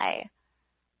fly.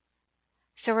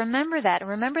 So remember that.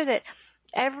 Remember that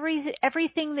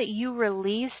everything that you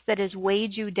release that has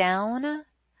weighed you down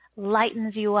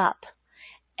lightens you up.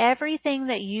 Everything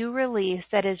that you release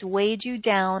that has weighed you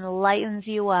down lightens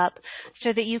you up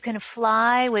so that you can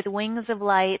fly with wings of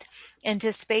light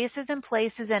into spaces and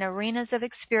places and arenas of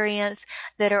experience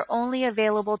that are only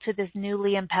available to this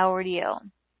newly empowered you.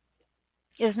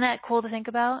 Isn't that cool to think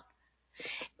about?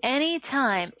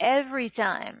 Anytime, every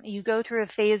time you go through a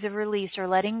phase of release or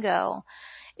letting go,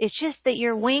 it's just that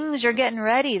your wings are getting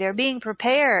ready. They're being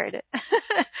prepared.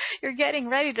 You're getting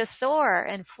ready to soar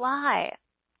and fly.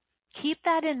 Keep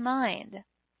that in mind.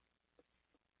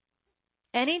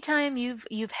 Anytime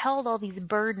you've held all these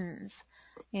burdens,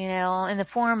 in the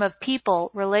form of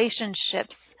people,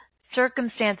 relationships,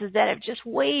 circumstances that have just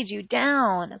weighed you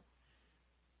down, as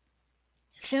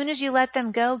soon as you let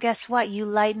them go, guess what? You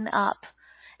lighten up.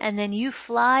 And then you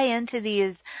fly into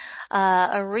these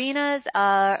arenas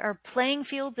or playing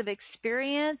fields of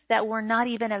experience that were not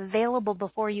even available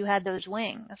before you had those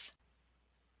wings.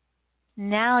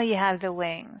 Now you have the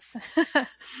wings.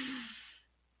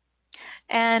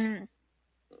 And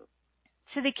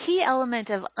so the key element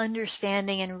of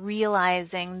understanding and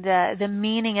realizing the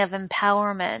meaning of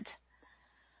empowerment,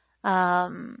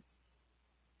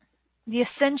 the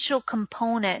essential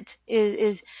component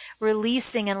is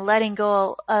releasing and letting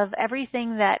go of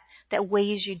everything that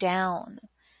weighs you down.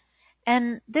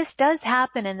 And this does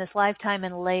happen in this lifetime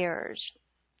in layers,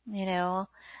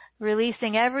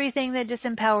 releasing everything that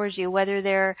disempowers you, whether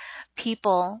they're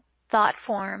people, thought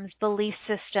forms, belief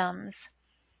systems,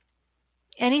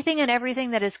 anything and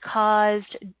everything that has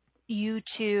caused you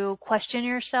to question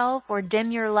yourself or dim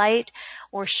your light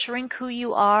or shrink who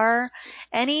you are,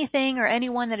 anything or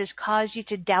anyone that has caused you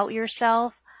to doubt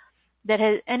yourself,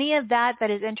 any of that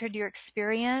has entered your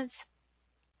experience,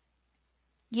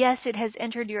 Yes, it has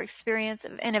entered your experience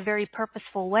in a very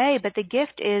purposeful way, but the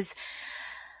gift is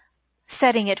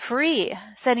setting it free,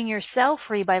 setting yourself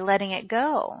free by letting it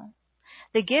go.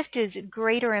 The gift is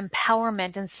greater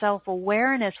empowerment and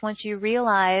self-awareness once you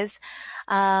realize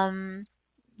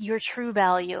your true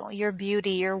value, your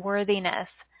beauty, your worthiness.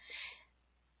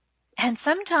 And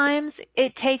sometimes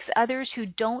it takes others who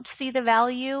don't see the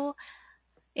value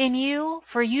in you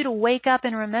for you to wake up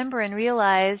and remember and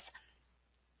realize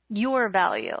your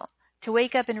value, to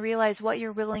wake up and realize what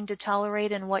you're willing to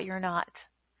tolerate and what you're not,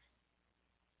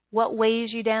 what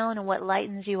weighs you down and what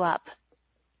lightens you up,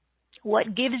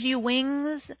 what gives you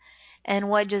wings and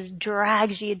what just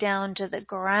drags you down to the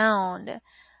ground,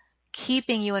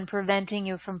 keeping you and preventing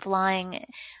you from flying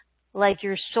like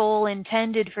your soul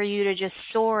intended for you to just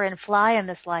soar and fly in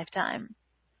this lifetime.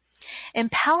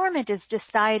 Empowerment is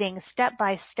deciding step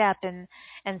by step and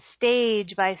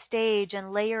stage by stage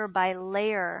and layer by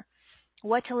layer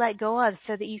what to let go of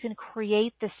so that you can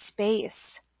create the space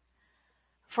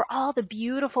for all the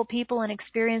beautiful people and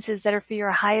experiences that are for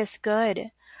your highest good.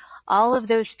 All of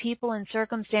those people and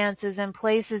circumstances and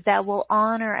places that will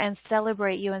honor and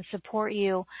celebrate you and support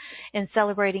you in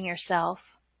celebrating yourself.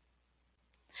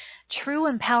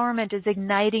 True empowerment is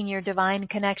igniting your divine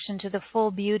connection to the full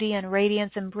beauty and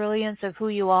radiance and brilliance of who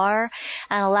you are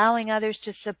and allowing others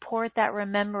to support that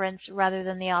remembrance rather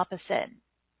than the opposite.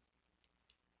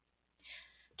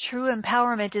 True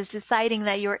empowerment is deciding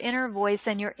that your inner voice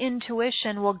and your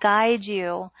intuition will guide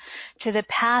you to the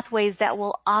pathways that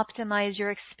will optimize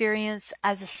your experience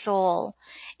as a soul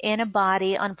in a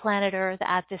body on planet Earth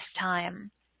at this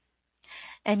time.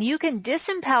 And you can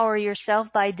disempower yourself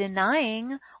by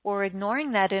denying or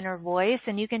ignoring that inner voice,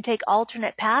 and you can take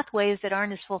alternate pathways that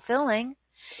aren't as fulfilling.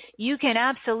 You can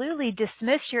absolutely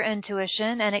dismiss your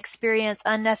intuition and experience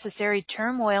unnecessary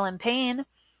turmoil and pain.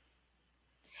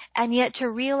 And yet to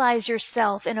realize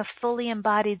yourself in a fully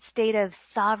embodied state of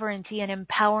sovereignty and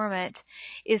empowerment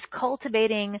is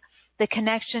cultivating the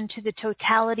connection to the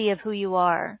totality of who you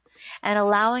are and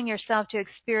allowing yourself to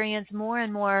experience more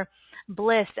and more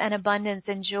bliss and abundance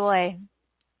and joy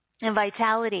and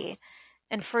vitality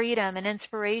and freedom and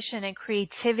inspiration and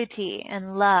creativity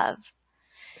and love.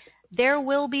 There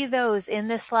will be those in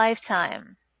this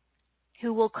lifetime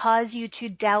who will cause you to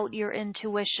doubt your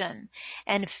intuition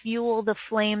and fuel the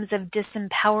flames of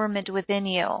disempowerment within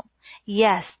you.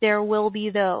 Yes, there will be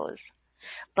those.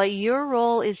 But your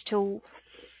role is to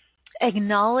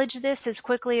acknowledge this as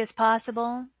quickly as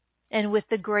possible and with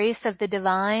the grace of the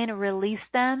divine, release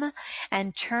them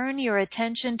and turn your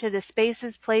attention to the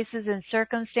spaces, places, and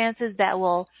circumstances that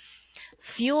will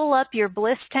fuel up your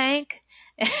bliss tank,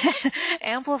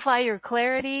 amplify your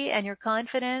clarity and your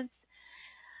confidence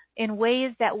in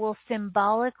ways that will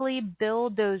symbolically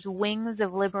build those wings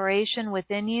of liberation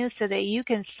within you so that you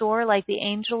can soar like the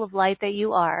angel of light that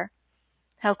you are.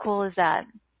 How cool is that?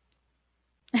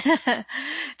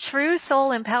 True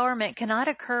soul empowerment cannot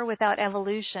occur without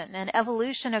evolution, and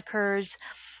evolution occurs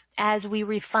as we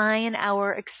refine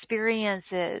our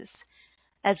experiences,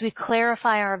 as we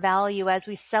clarify our value, as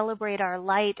we celebrate our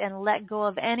light and let go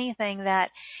of anything that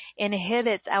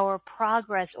inhibits our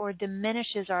progress or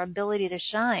diminishes our ability to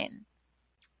shine.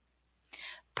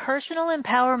 Personal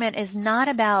empowerment is not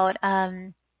about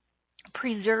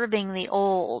preserving the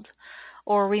old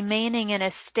or remaining in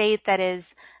a state that is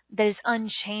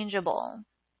unchangeable.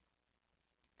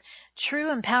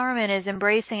 True empowerment is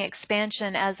embracing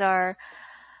expansion as our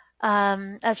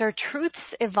truths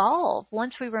evolve.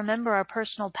 Once we remember our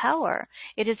personal power,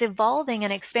 it is evolving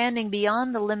and expanding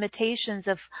beyond the limitations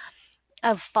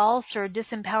of false or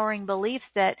disempowering beliefs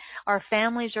that our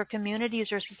families or communities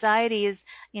or societies,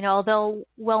 although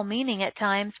well-meaning at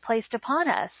times, placed upon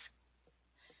us,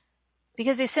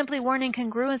 because they simply weren't in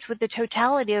congruence with the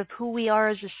totality of who we are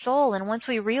as a soul. And once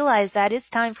we realize that, it's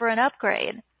time for an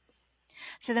upgrade.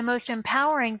 So the most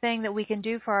empowering thing that we can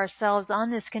do for ourselves on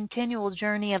this continual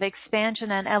journey of expansion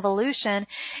and evolution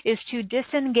is to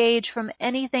disengage from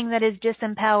anything that is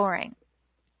disempowering.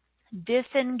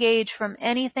 Disengage from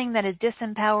anything that is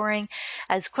disempowering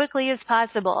as quickly as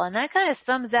possible. And that kind of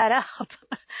sums that up.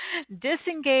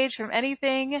 Disengage from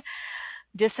anything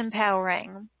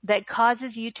disempowering that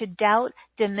causes you to doubt,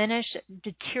 diminish,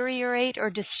 deteriorate, or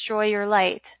destroy your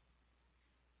light.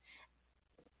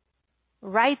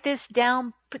 Write this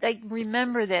down.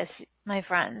 Remember this, my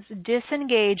friends.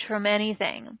 Disengage from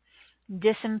anything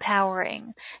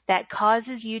disempowering that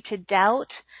causes you to doubt,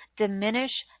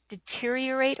 diminish,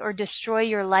 deteriorate, or destroy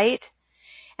your light.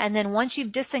 And then once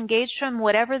you've disengaged from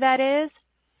whatever that is,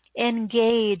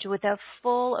 Engage with a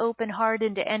full open heart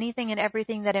into anything and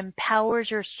everything that empowers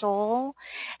your soul,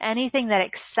 anything that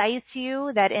excites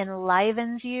you, that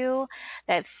enlivens you,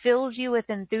 that fills you with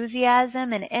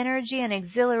enthusiasm and energy and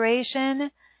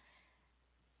exhilaration.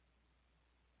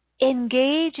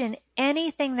 Engage in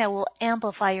anything that will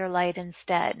amplify your light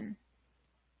instead.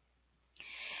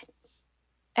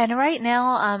 And right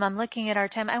now, I'm looking at our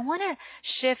time. I want to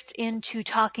shift into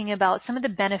talking about some of the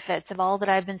benefits of all that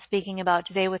I've been speaking about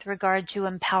today with regard to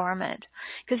empowerment,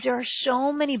 because there are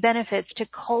so many benefits to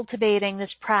cultivating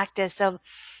this practice of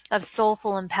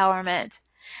soulful empowerment.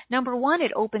 Number one,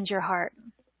 it opens your heart.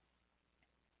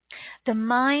 The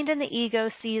mind and the ego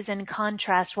sees in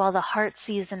contrast while the heart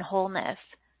sees in wholeness.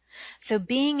 So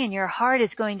being in your heart is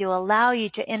going to allow you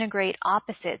to integrate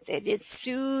opposites. It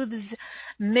soothes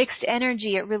mixed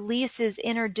energy. It releases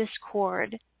inner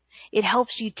discord. It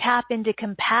helps you tap into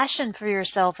compassion for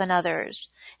yourself and others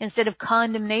instead of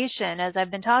condemnation, as I've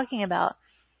been talking about.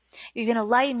 You're going to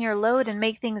lighten your load and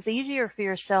make things easier for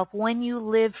yourself when you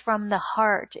live from the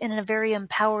heart in a very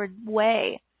empowered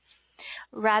way,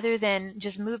 rather than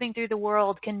just moving through the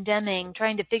world, condemning,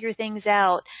 trying to figure things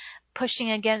out,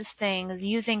 pushing against things,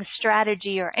 using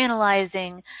strategy or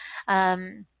analyzing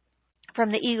from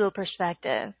the ego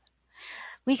perspective.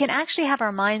 We can actually have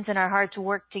our minds and our hearts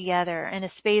work together in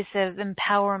a space of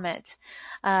empowerment,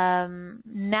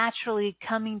 naturally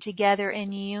coming together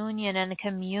in union and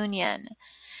communion.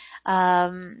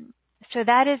 So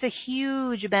that is a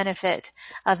huge benefit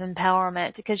of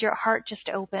empowerment, because your heart just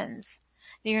opens.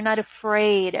 You're not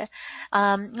afraid.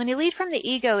 When you lead from the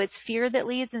ego, it's fear that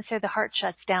leads, and so the heart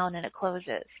shuts down and it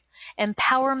closes.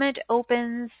 Empowerment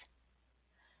opens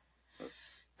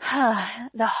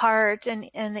the heart,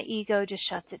 and the ego just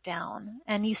shuts it down.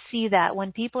 And you see that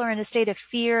when people are in a state of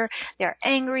fear, they're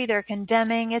angry, they're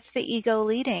condemning, it's the ego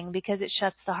leading, because it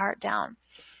shuts the heart down.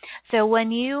 So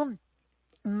when you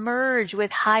merge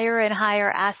with higher and higher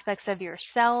aspects of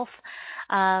yourself,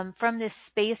 from this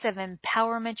space of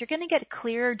empowerment, you're going to get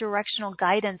clear directional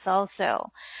guidance also,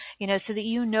 so that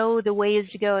you know the ways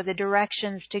to go, the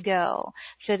directions to go,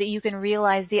 so that you can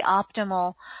realize the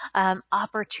optimal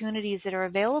opportunities that are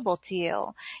available to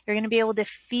you. You're going to be able to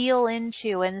feel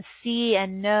into and see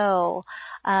and know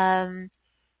the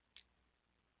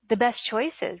best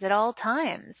choices at all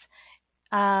times.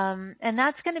 And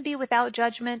that's going to be without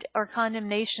judgment or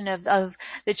condemnation of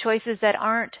the choices that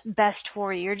aren't best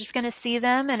for you. You're just going to see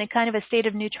them in a kind of a state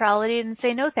of neutrality and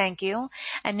say, no, thank you.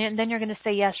 And then you're going to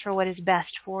say yes for what is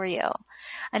best for you.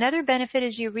 Another benefit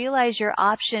is you realize your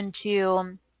option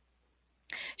to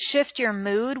shift your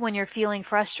mood when you're feeling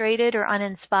frustrated or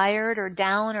uninspired or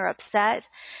down or upset,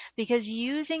 because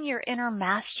using your inner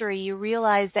mastery, you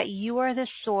realize that you are the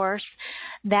source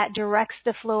that directs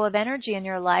the flow of energy in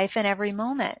your life in every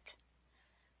moment.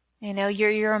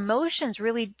 Your emotions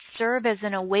really serve as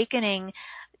an awakening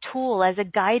tool, as a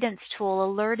guidance tool,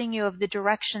 alerting you of the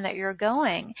direction that you're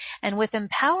going. And with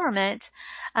empowerment,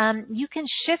 you can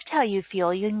shift how you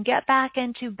feel. You can get back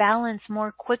into balance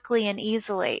more quickly and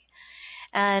easily.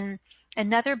 And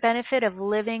another benefit of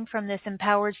living from this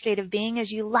empowered state of being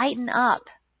is you lighten up,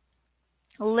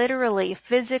 literally,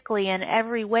 physically, in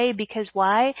every way. Because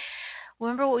why?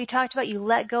 Remember what we talked about? You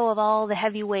let go of all the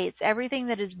heavy weights, everything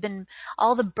that has been,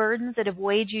 all the burdens that have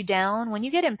weighed you down. When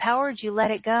you get empowered, you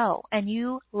let it go and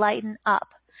you lighten up.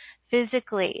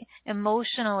 Physically,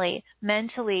 emotionally,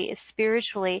 mentally,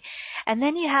 spiritually. And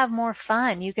then you have more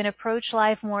fun. You can approach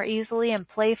life more easily and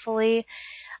playfully.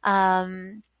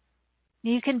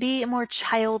 You can be more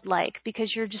childlike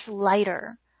because you're just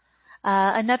lighter.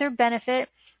 Another benefit,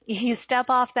 you step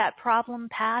off that problem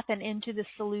path and into the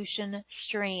solution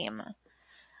stream.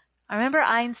 I remember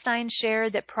Einstein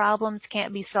shared that problems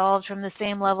can't be solved from the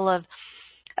same level of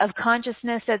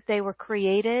consciousness that they were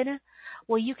created.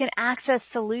 Well, you can access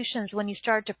solutions when you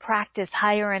start to practice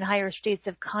higher and higher states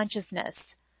of consciousness.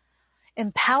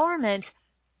 Empowerment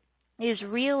is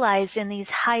realized in these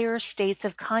higher states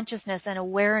of consciousness and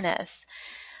awareness.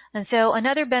 And so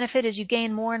another benefit is you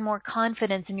gain more and more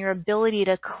confidence in your ability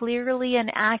to clearly and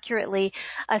accurately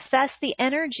assess the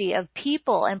energy of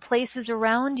people and places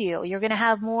around you. You're going to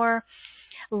have more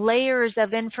layers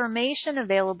of information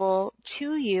available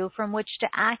to you from which to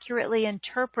accurately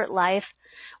interpret life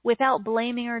without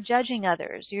blaming or judging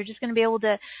others. You're just going to be able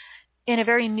to, in a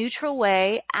very neutral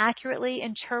way, accurately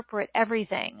interpret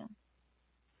everything.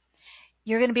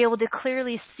 You're going to be able to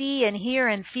clearly see and hear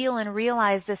and feel and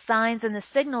realize the signs and the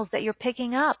signals that you're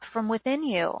picking up from within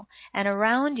you and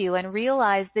around you, and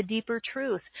realize the deeper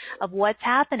truth of what's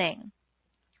happening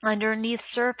underneath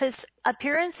surface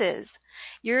appearances.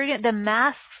 The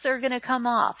masks are going to come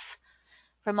off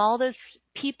from all those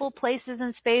people, places,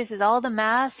 and spaces, all the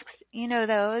masks, you know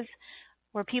those,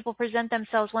 where people present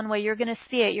themselves one way, you're going to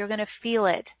see it, you're going to feel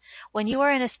it. When you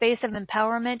are in a space of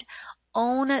empowerment,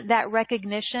 own that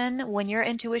recognition. When your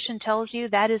intuition tells you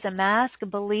that is a mask,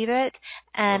 believe it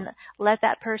and let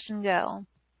that person go.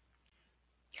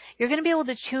 You're going to be able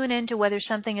to tune into whether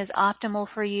something is optimal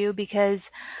for you because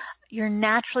you're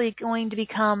naturally going to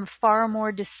become far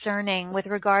more discerning with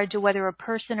regard to whether a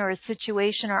person or a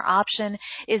situation or option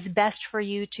is best for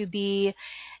you to be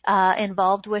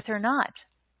involved with or not.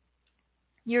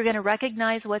 You're going to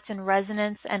recognize what's in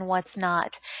resonance and what's not.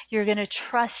 You're going to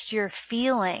trust your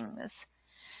feelings.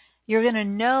 You're going to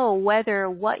know whether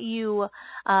what you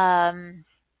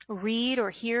read or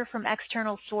hear from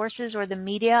external sources or the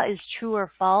media is true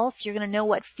or false. You're going to know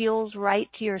what feels right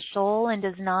to your soul and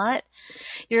does not.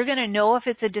 You're going to know if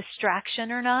it's a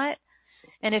distraction or not.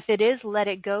 And if it is, let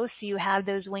it go so you have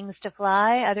those wings to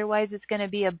fly. Otherwise, it's going to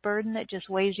be a burden that just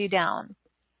weighs you down.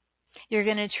 You're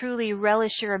going to truly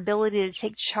relish your ability to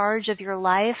take charge of your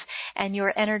life and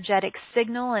your energetic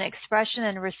signal and expression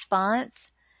and response,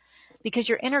 because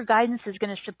your inner guidance is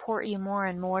going to support you more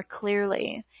and more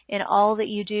clearly in all that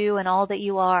you do and all that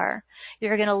you are.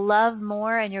 You're going to love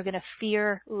more and you're going to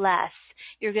fear less.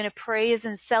 You're going to praise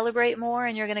and celebrate more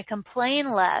and you're going to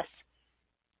complain less.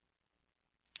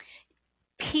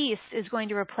 Peace is going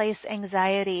to replace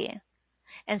anxiety,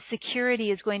 and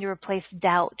security is going to replace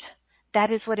doubt. That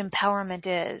is what empowerment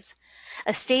is.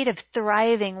 A state of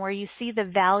thriving where you see the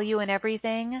value in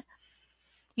everything.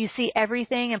 You see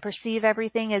everything and perceive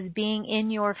everything as being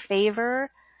in your favor.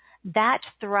 That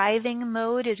thriving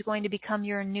mode is going to become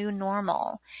your new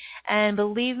normal. And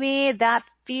believe me, that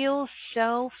feels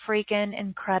so freaking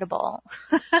incredible.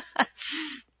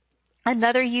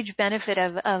 Another huge benefit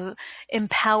of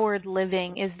empowered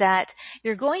living is that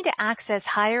you're going to access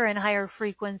higher and higher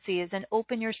frequencies and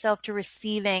open yourself to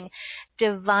receiving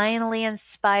divinely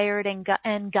inspired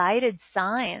and guided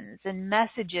signs and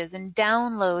messages and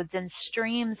downloads and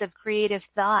streams of creative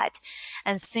thought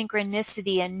and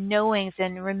synchronicity and knowings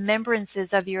and remembrances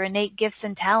of your innate gifts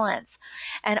and talents.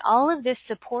 And all of this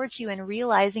supports you in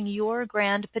realizing your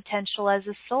grand potential as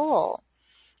a soul.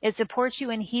 It supports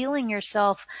you in healing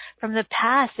yourself from the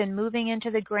past and moving into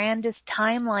the grandest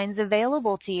timelines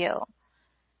available to you.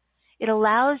 It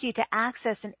allows you to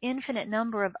access an infinite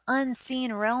number of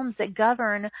unseen realms that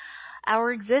govern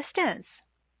our existence.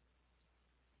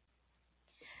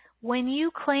 When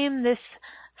you claim this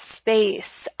space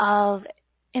of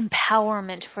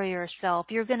empowerment for yourself,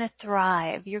 you're going to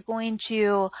thrive. You're going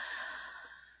to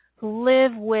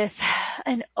live with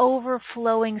an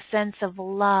overflowing sense of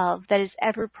love that is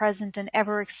ever present and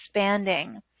ever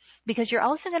expanding, because you're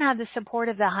also going to have the support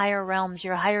of the higher realms,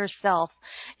 your higher self,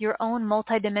 your own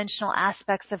multidimensional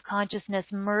aspects of consciousness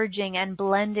merging and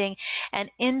blending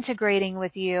and integrating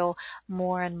with you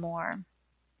more and more.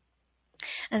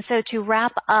 And so to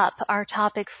wrap up our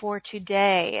topic for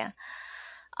today,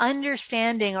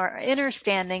 understanding or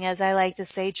understanding, as I like to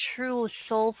say, true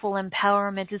soulful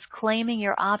empowerment is claiming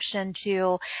your option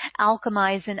to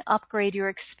alchemize and upgrade your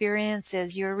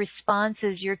experiences, your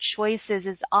responses, your choices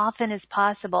as often as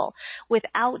possible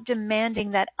without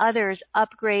demanding that others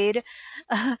upgrade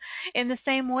in the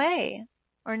same way,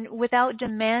 or without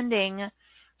demanding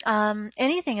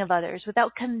anything of others,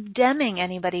 without condemning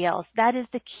anybody else. That is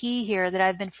the key here that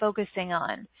I've been focusing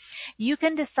on. You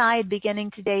can decide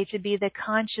beginning today to be the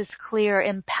conscious, clear,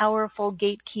 and powerful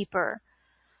gatekeeper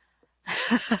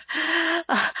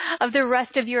of the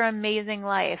rest of your amazing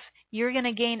life. You're going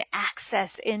to gain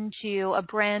access into a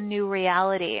brand new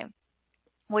reality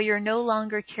where you're no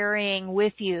longer carrying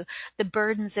with you the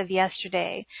burdens of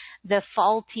yesterday, the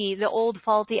old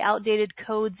faulty, outdated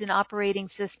codes and operating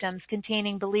systems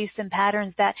containing beliefs and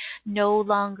patterns that no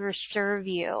longer serve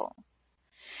you.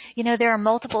 You know, there are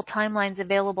multiple timelines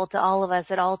available to all of us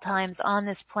at all times on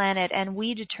this planet, and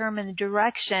we determine the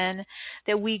direction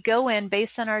that we go in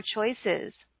based on our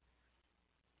choices,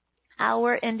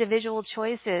 our individual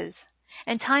choices.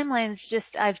 And timelines,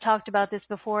 I've talked about this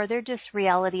before, they're just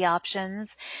reality options.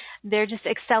 They're just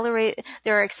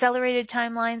there are accelerated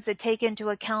timelines that take into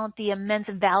account the immense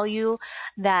value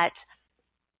that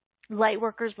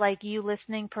lightworkers like you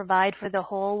listening provide for the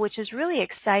whole, which is really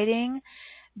exciting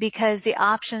because the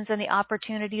options and the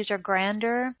opportunities are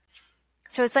grander.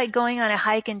 So it's like going on a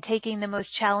hike and taking the most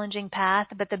challenging path,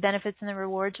 but the benefits and the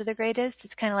rewards are the greatest.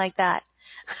 It's kind of like that.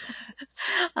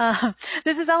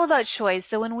 This is all about choice.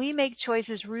 So when we make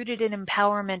choices rooted in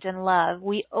empowerment and love,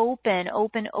 we open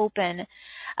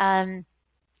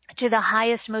to the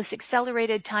highest, most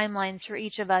accelerated timelines for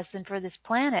each of us and for this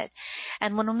planet.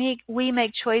 And when we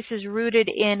make choices rooted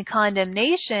in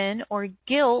condemnation or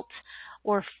guilt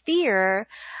or fear,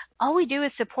 all we do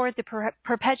is support the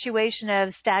perpetuation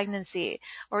of stagnancy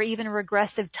or even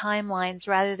regressive timelines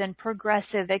rather than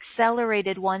progressive,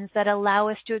 accelerated ones that allow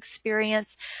us to experience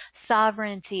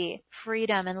sovereignty,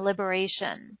 freedom, and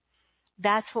liberation.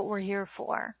 That's what we're here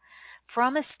for.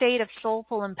 From a state of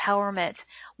soulful empowerment,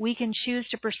 we can choose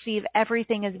to perceive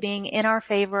everything as being in our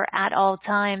favor at all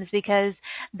times because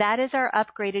that is our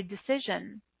upgraded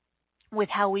decision with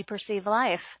how we perceive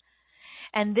life.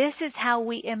 And this is how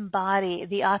we embody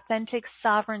the authentic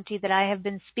sovereignty that I have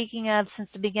been speaking of since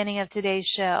the beginning of today's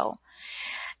show.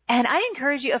 And I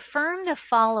encourage you, affirm the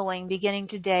following beginning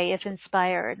today if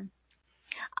inspired.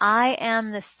 I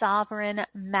am the sovereign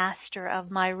master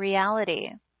of my reality.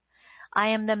 I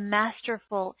am the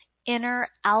masterful inner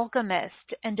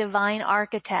alchemist and divine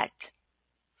architect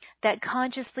that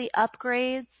consciously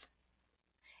upgrades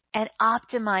and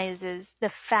optimizes the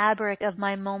fabric of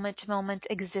my moment-to-moment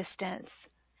existence.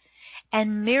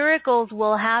 And miracles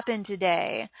will happen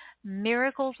today.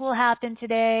 Miracles will happen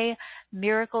today.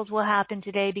 Miracles will happen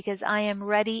today because I am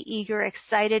ready, eager,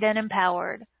 excited, and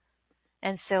empowered.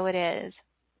 And so it is.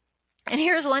 And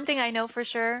here's one thing I know for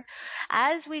sure.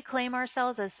 As we claim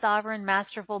ourselves as sovereign,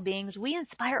 masterful beings, we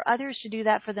inspire others to do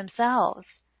that for themselves.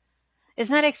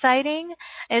 Isn't that exciting?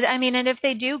 And if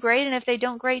they do, great. And if they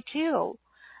don't, great too.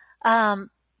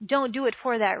 Don't do it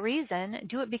for that reason.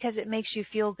 Do it because it makes you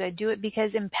feel good. Do it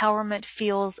because empowerment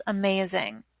feels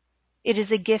amazing. It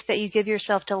is a gift that you give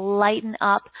yourself to lighten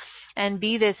up and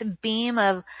be this beam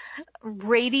of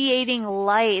radiating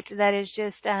light that is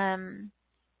just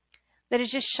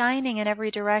shining in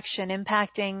every direction,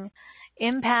 impacting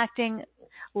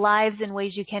lives in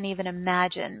ways you can't even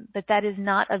imagine. But that is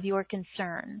not of your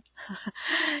concern.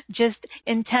 Just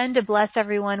intend to bless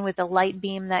everyone with the light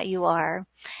beam that you are.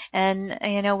 And,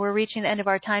 we're reaching the end of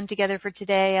our time together for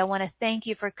today. I want to thank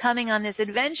you for coming on this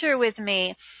adventure with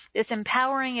me, this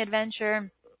empowering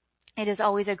adventure. It is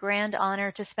always a grand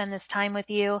honor to spend this time with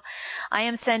you. I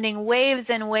am sending waves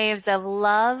and waves of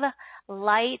love,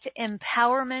 light,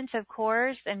 empowerment, of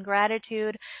course, and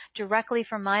gratitude directly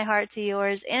from my heart to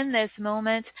yours in this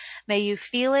moment. May you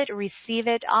feel it, receive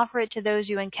it, offer it to those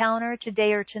you encounter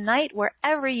today or tonight,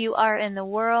 wherever you are in the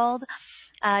world.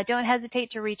 Don't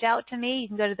hesitate to reach out to me. You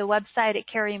can go to the website at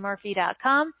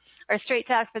carriemurphy.com or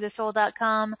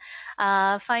straighttalkforthesoul.com.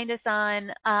 Find us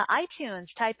on iTunes.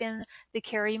 Type in The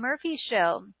Carrie Murphy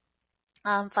Show.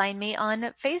 Find me on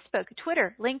Facebook,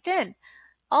 Twitter, LinkedIn.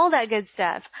 All that good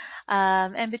stuff.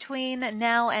 And between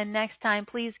now and next time,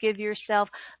 please give yourself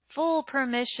full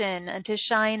permission to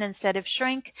shine instead of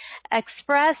shrink,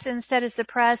 express instead of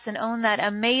suppress, and own that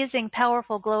amazing,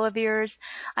 powerful glow of yours.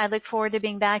 I look forward to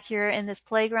being back here in this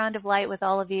playground of light with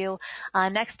all of you.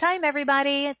 Next time,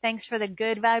 everybody. Thanks for the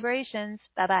good vibrations.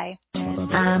 Bye-bye.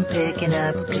 I'm picking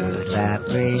up good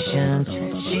vibrations.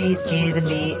 She's giving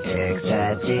me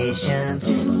excitations.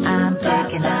 I'm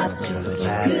picking up good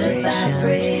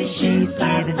vibrations. She's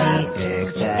giving me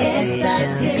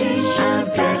excitations. I'm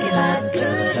picking up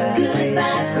good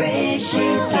vibrations.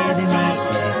 She's giving me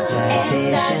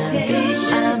excitations.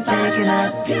 I'm picking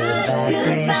up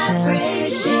good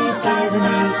vibrations. She's giving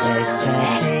me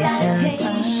excitations.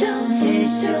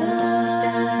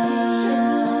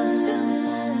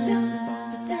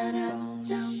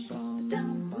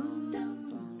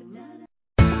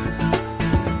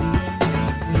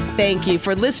 Thank you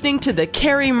for listening to The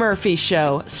Carrie Murphy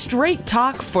Show, Straight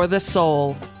Talk for the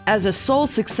Soul. As a soul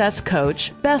success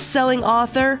coach, best-selling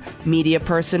author, media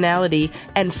personality,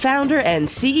 and founder and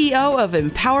CEO of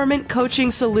Empowerment Coaching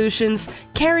Solutions,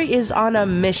 Carrie is on a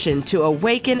mission to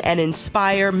awaken and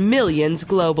inspire millions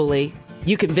globally.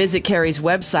 You can visit Carrie's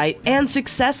website and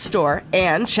success store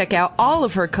and check out all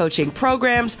of her coaching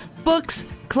programs, books,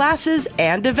 classes,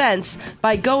 and events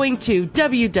by going to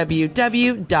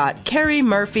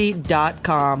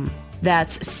www.carriemurphy.com.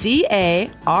 That's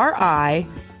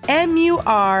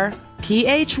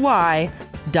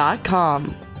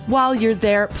CARIMURPHY.com. While you're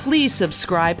there, please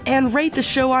subscribe and rate the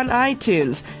show on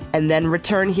iTunes, and then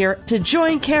return here to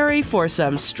join Carrie for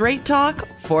some straight talk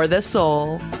for the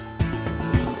soul.